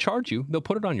 No. They charge you. They'll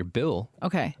put it on your bill.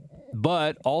 Okay.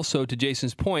 But also, to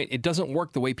Jason's point, it doesn't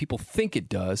work the way people think it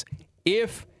does.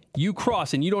 If you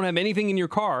cross and you don't have anything in your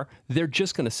car, they're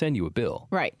just going to send you a bill.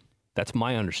 Right. That's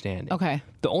my understanding. Okay.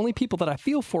 The only people that I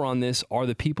feel for on this are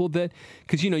the people that,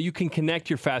 because, you can connect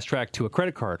your Fast Track to a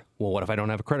credit card. Well, what if I don't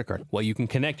have a credit card? Well, you can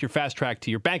connect your Fast Track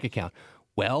to your bank account.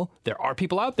 Well, there are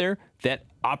people out there that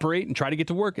operate and try to get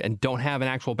to work and don't have an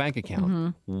actual bank account. Mm-hmm.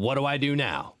 What do I do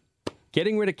now?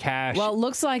 Getting rid of cash. Well, it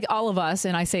looks like all of us,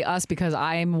 and I say us because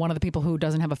I'm one of the people who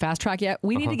doesn't have a Fast Track yet,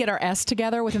 we need to get our S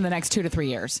together within the next 2 to 3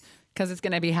 years. Because it's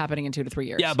going to be happening in 2 to 3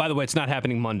 years. Yeah, by the way, it's not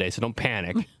happening Monday, so don't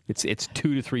panic. It's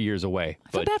 2 to 3 years away.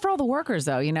 I feel bad for all the workers,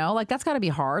 though, Like, that's got to be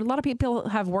hard. A lot of people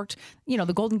have worked,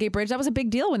 the Golden Gate Bridge. That was a big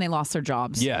deal when they lost their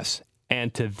jobs. Yes.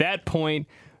 And to that point,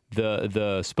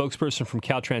 the spokesperson from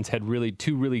Caltrans had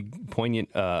two really poignant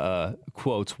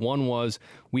quotes. One was,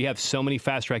 we have so many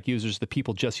Fast Track users, the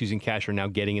people just using cash are now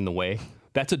getting in the way.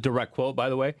 That's a direct quote, by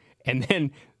the way. And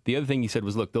then the other thing he said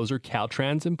was, look, those are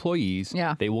Caltrans employees.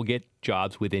 Yeah. They will get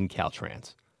jobs within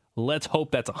Caltrans. Let's hope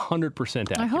that's 100%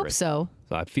 accurate. I hope so.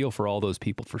 So I feel for all those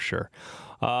people for sure.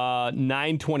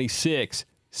 9:26.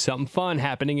 Something fun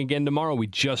happening again tomorrow. We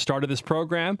just started this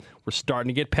program. We're starting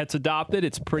to get pets adopted.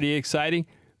 It's pretty exciting.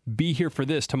 Be here for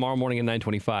this tomorrow morning at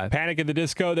 9:25. Panic at the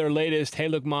Disco, their latest. Hey,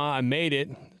 look, Ma, I made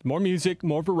it. More music,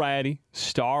 more variety.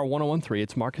 Star 101.3.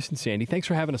 It's Marcus and Sandy. Thanks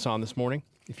for having us on this morning.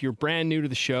 If you're brand new to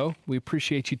the show, we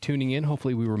appreciate you tuning in.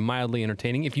 Hopefully we were mildly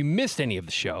entertaining. If you missed any of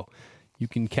the show, you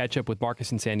can catch up with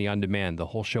Marcus and Sandy on demand. The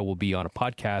whole show will be on a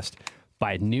podcast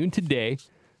by noon today.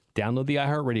 Download the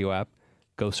iHeartRadio app.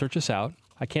 Go search us out.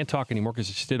 I can't talk anymore because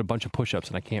I just did a bunch of push-ups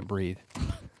and I can't breathe.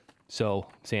 So,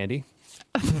 Sandy,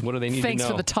 what do they need to know? Thanks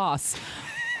for the toss.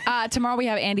 Tomorrow we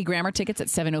have Andy Grammer tickets at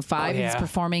 7:05. He's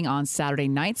performing on Saturday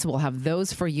night, so we'll have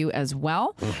those for you as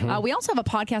well. Mm-hmm. We also have a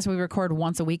podcast we record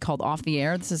once a week called Off the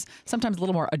Air. This is sometimes a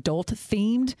little more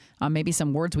adult-themed. Maybe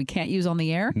some words we can't use on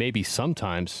the air. Maybe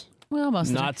sometimes. Well, most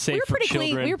of the time. Not safe for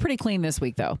children. We were pretty clean this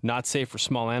week, though. Not safe for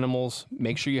small animals.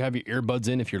 Make sure you have your earbuds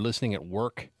in if you're listening at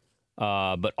work.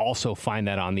 But also find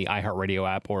that on the iHeartRadio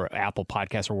app or Apple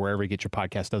Podcasts or wherever you get your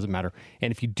podcast. Doesn't matter.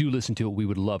 And if you do listen to it, we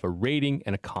would love a rating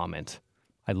and a comment.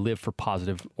 I live for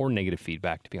positive or negative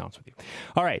feedback, to be honest with you.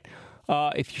 All right.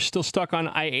 If you're still stuck on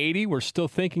I-80, we're still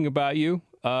thinking about you.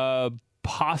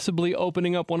 Possibly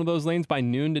opening up one of those lanes by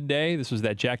noon today. This was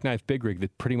that jackknife big rig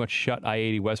that pretty much shut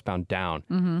I-80 westbound down.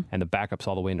 Mm-hmm. And the backups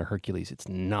all the way into Hercules. It's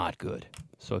not good.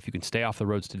 So if you can stay off the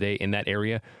roads today in that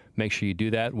area, make sure you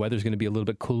do that. Weather's going to be a little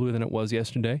bit cooler than it was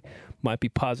yesterday. Might be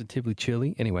positively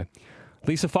chilly. Anyway,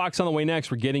 Lisa Fox on the way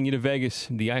next. We're getting you to Vegas,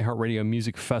 the iHeartRadio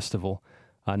Music Festival.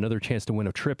 Another chance to win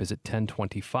a trip is at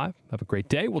 10:25. Have a great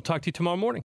day. We'll talk to you tomorrow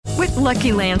morning. With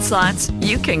Lucky Land Slots,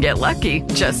 you can get lucky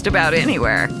just about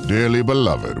anywhere. Dearly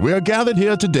beloved, we are gathered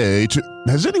here today to...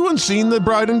 Has anyone seen the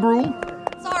bride and groom?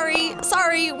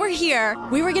 Sorry, we're here.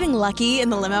 We were getting lucky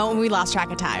in the limo and we lost track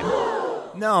of time.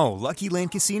 No, Lucky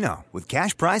Land Casino, with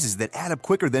cash prizes that add up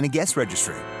quicker than a guest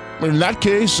registry. In that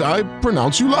case, I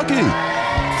pronounce you lucky.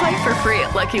 Play for free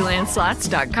at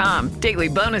LuckyLandSlots.com. Daily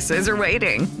bonuses are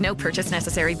waiting. No purchase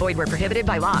necessary. Void where prohibited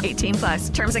by law.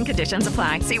 18+. Terms and conditions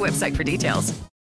apply. See website for details.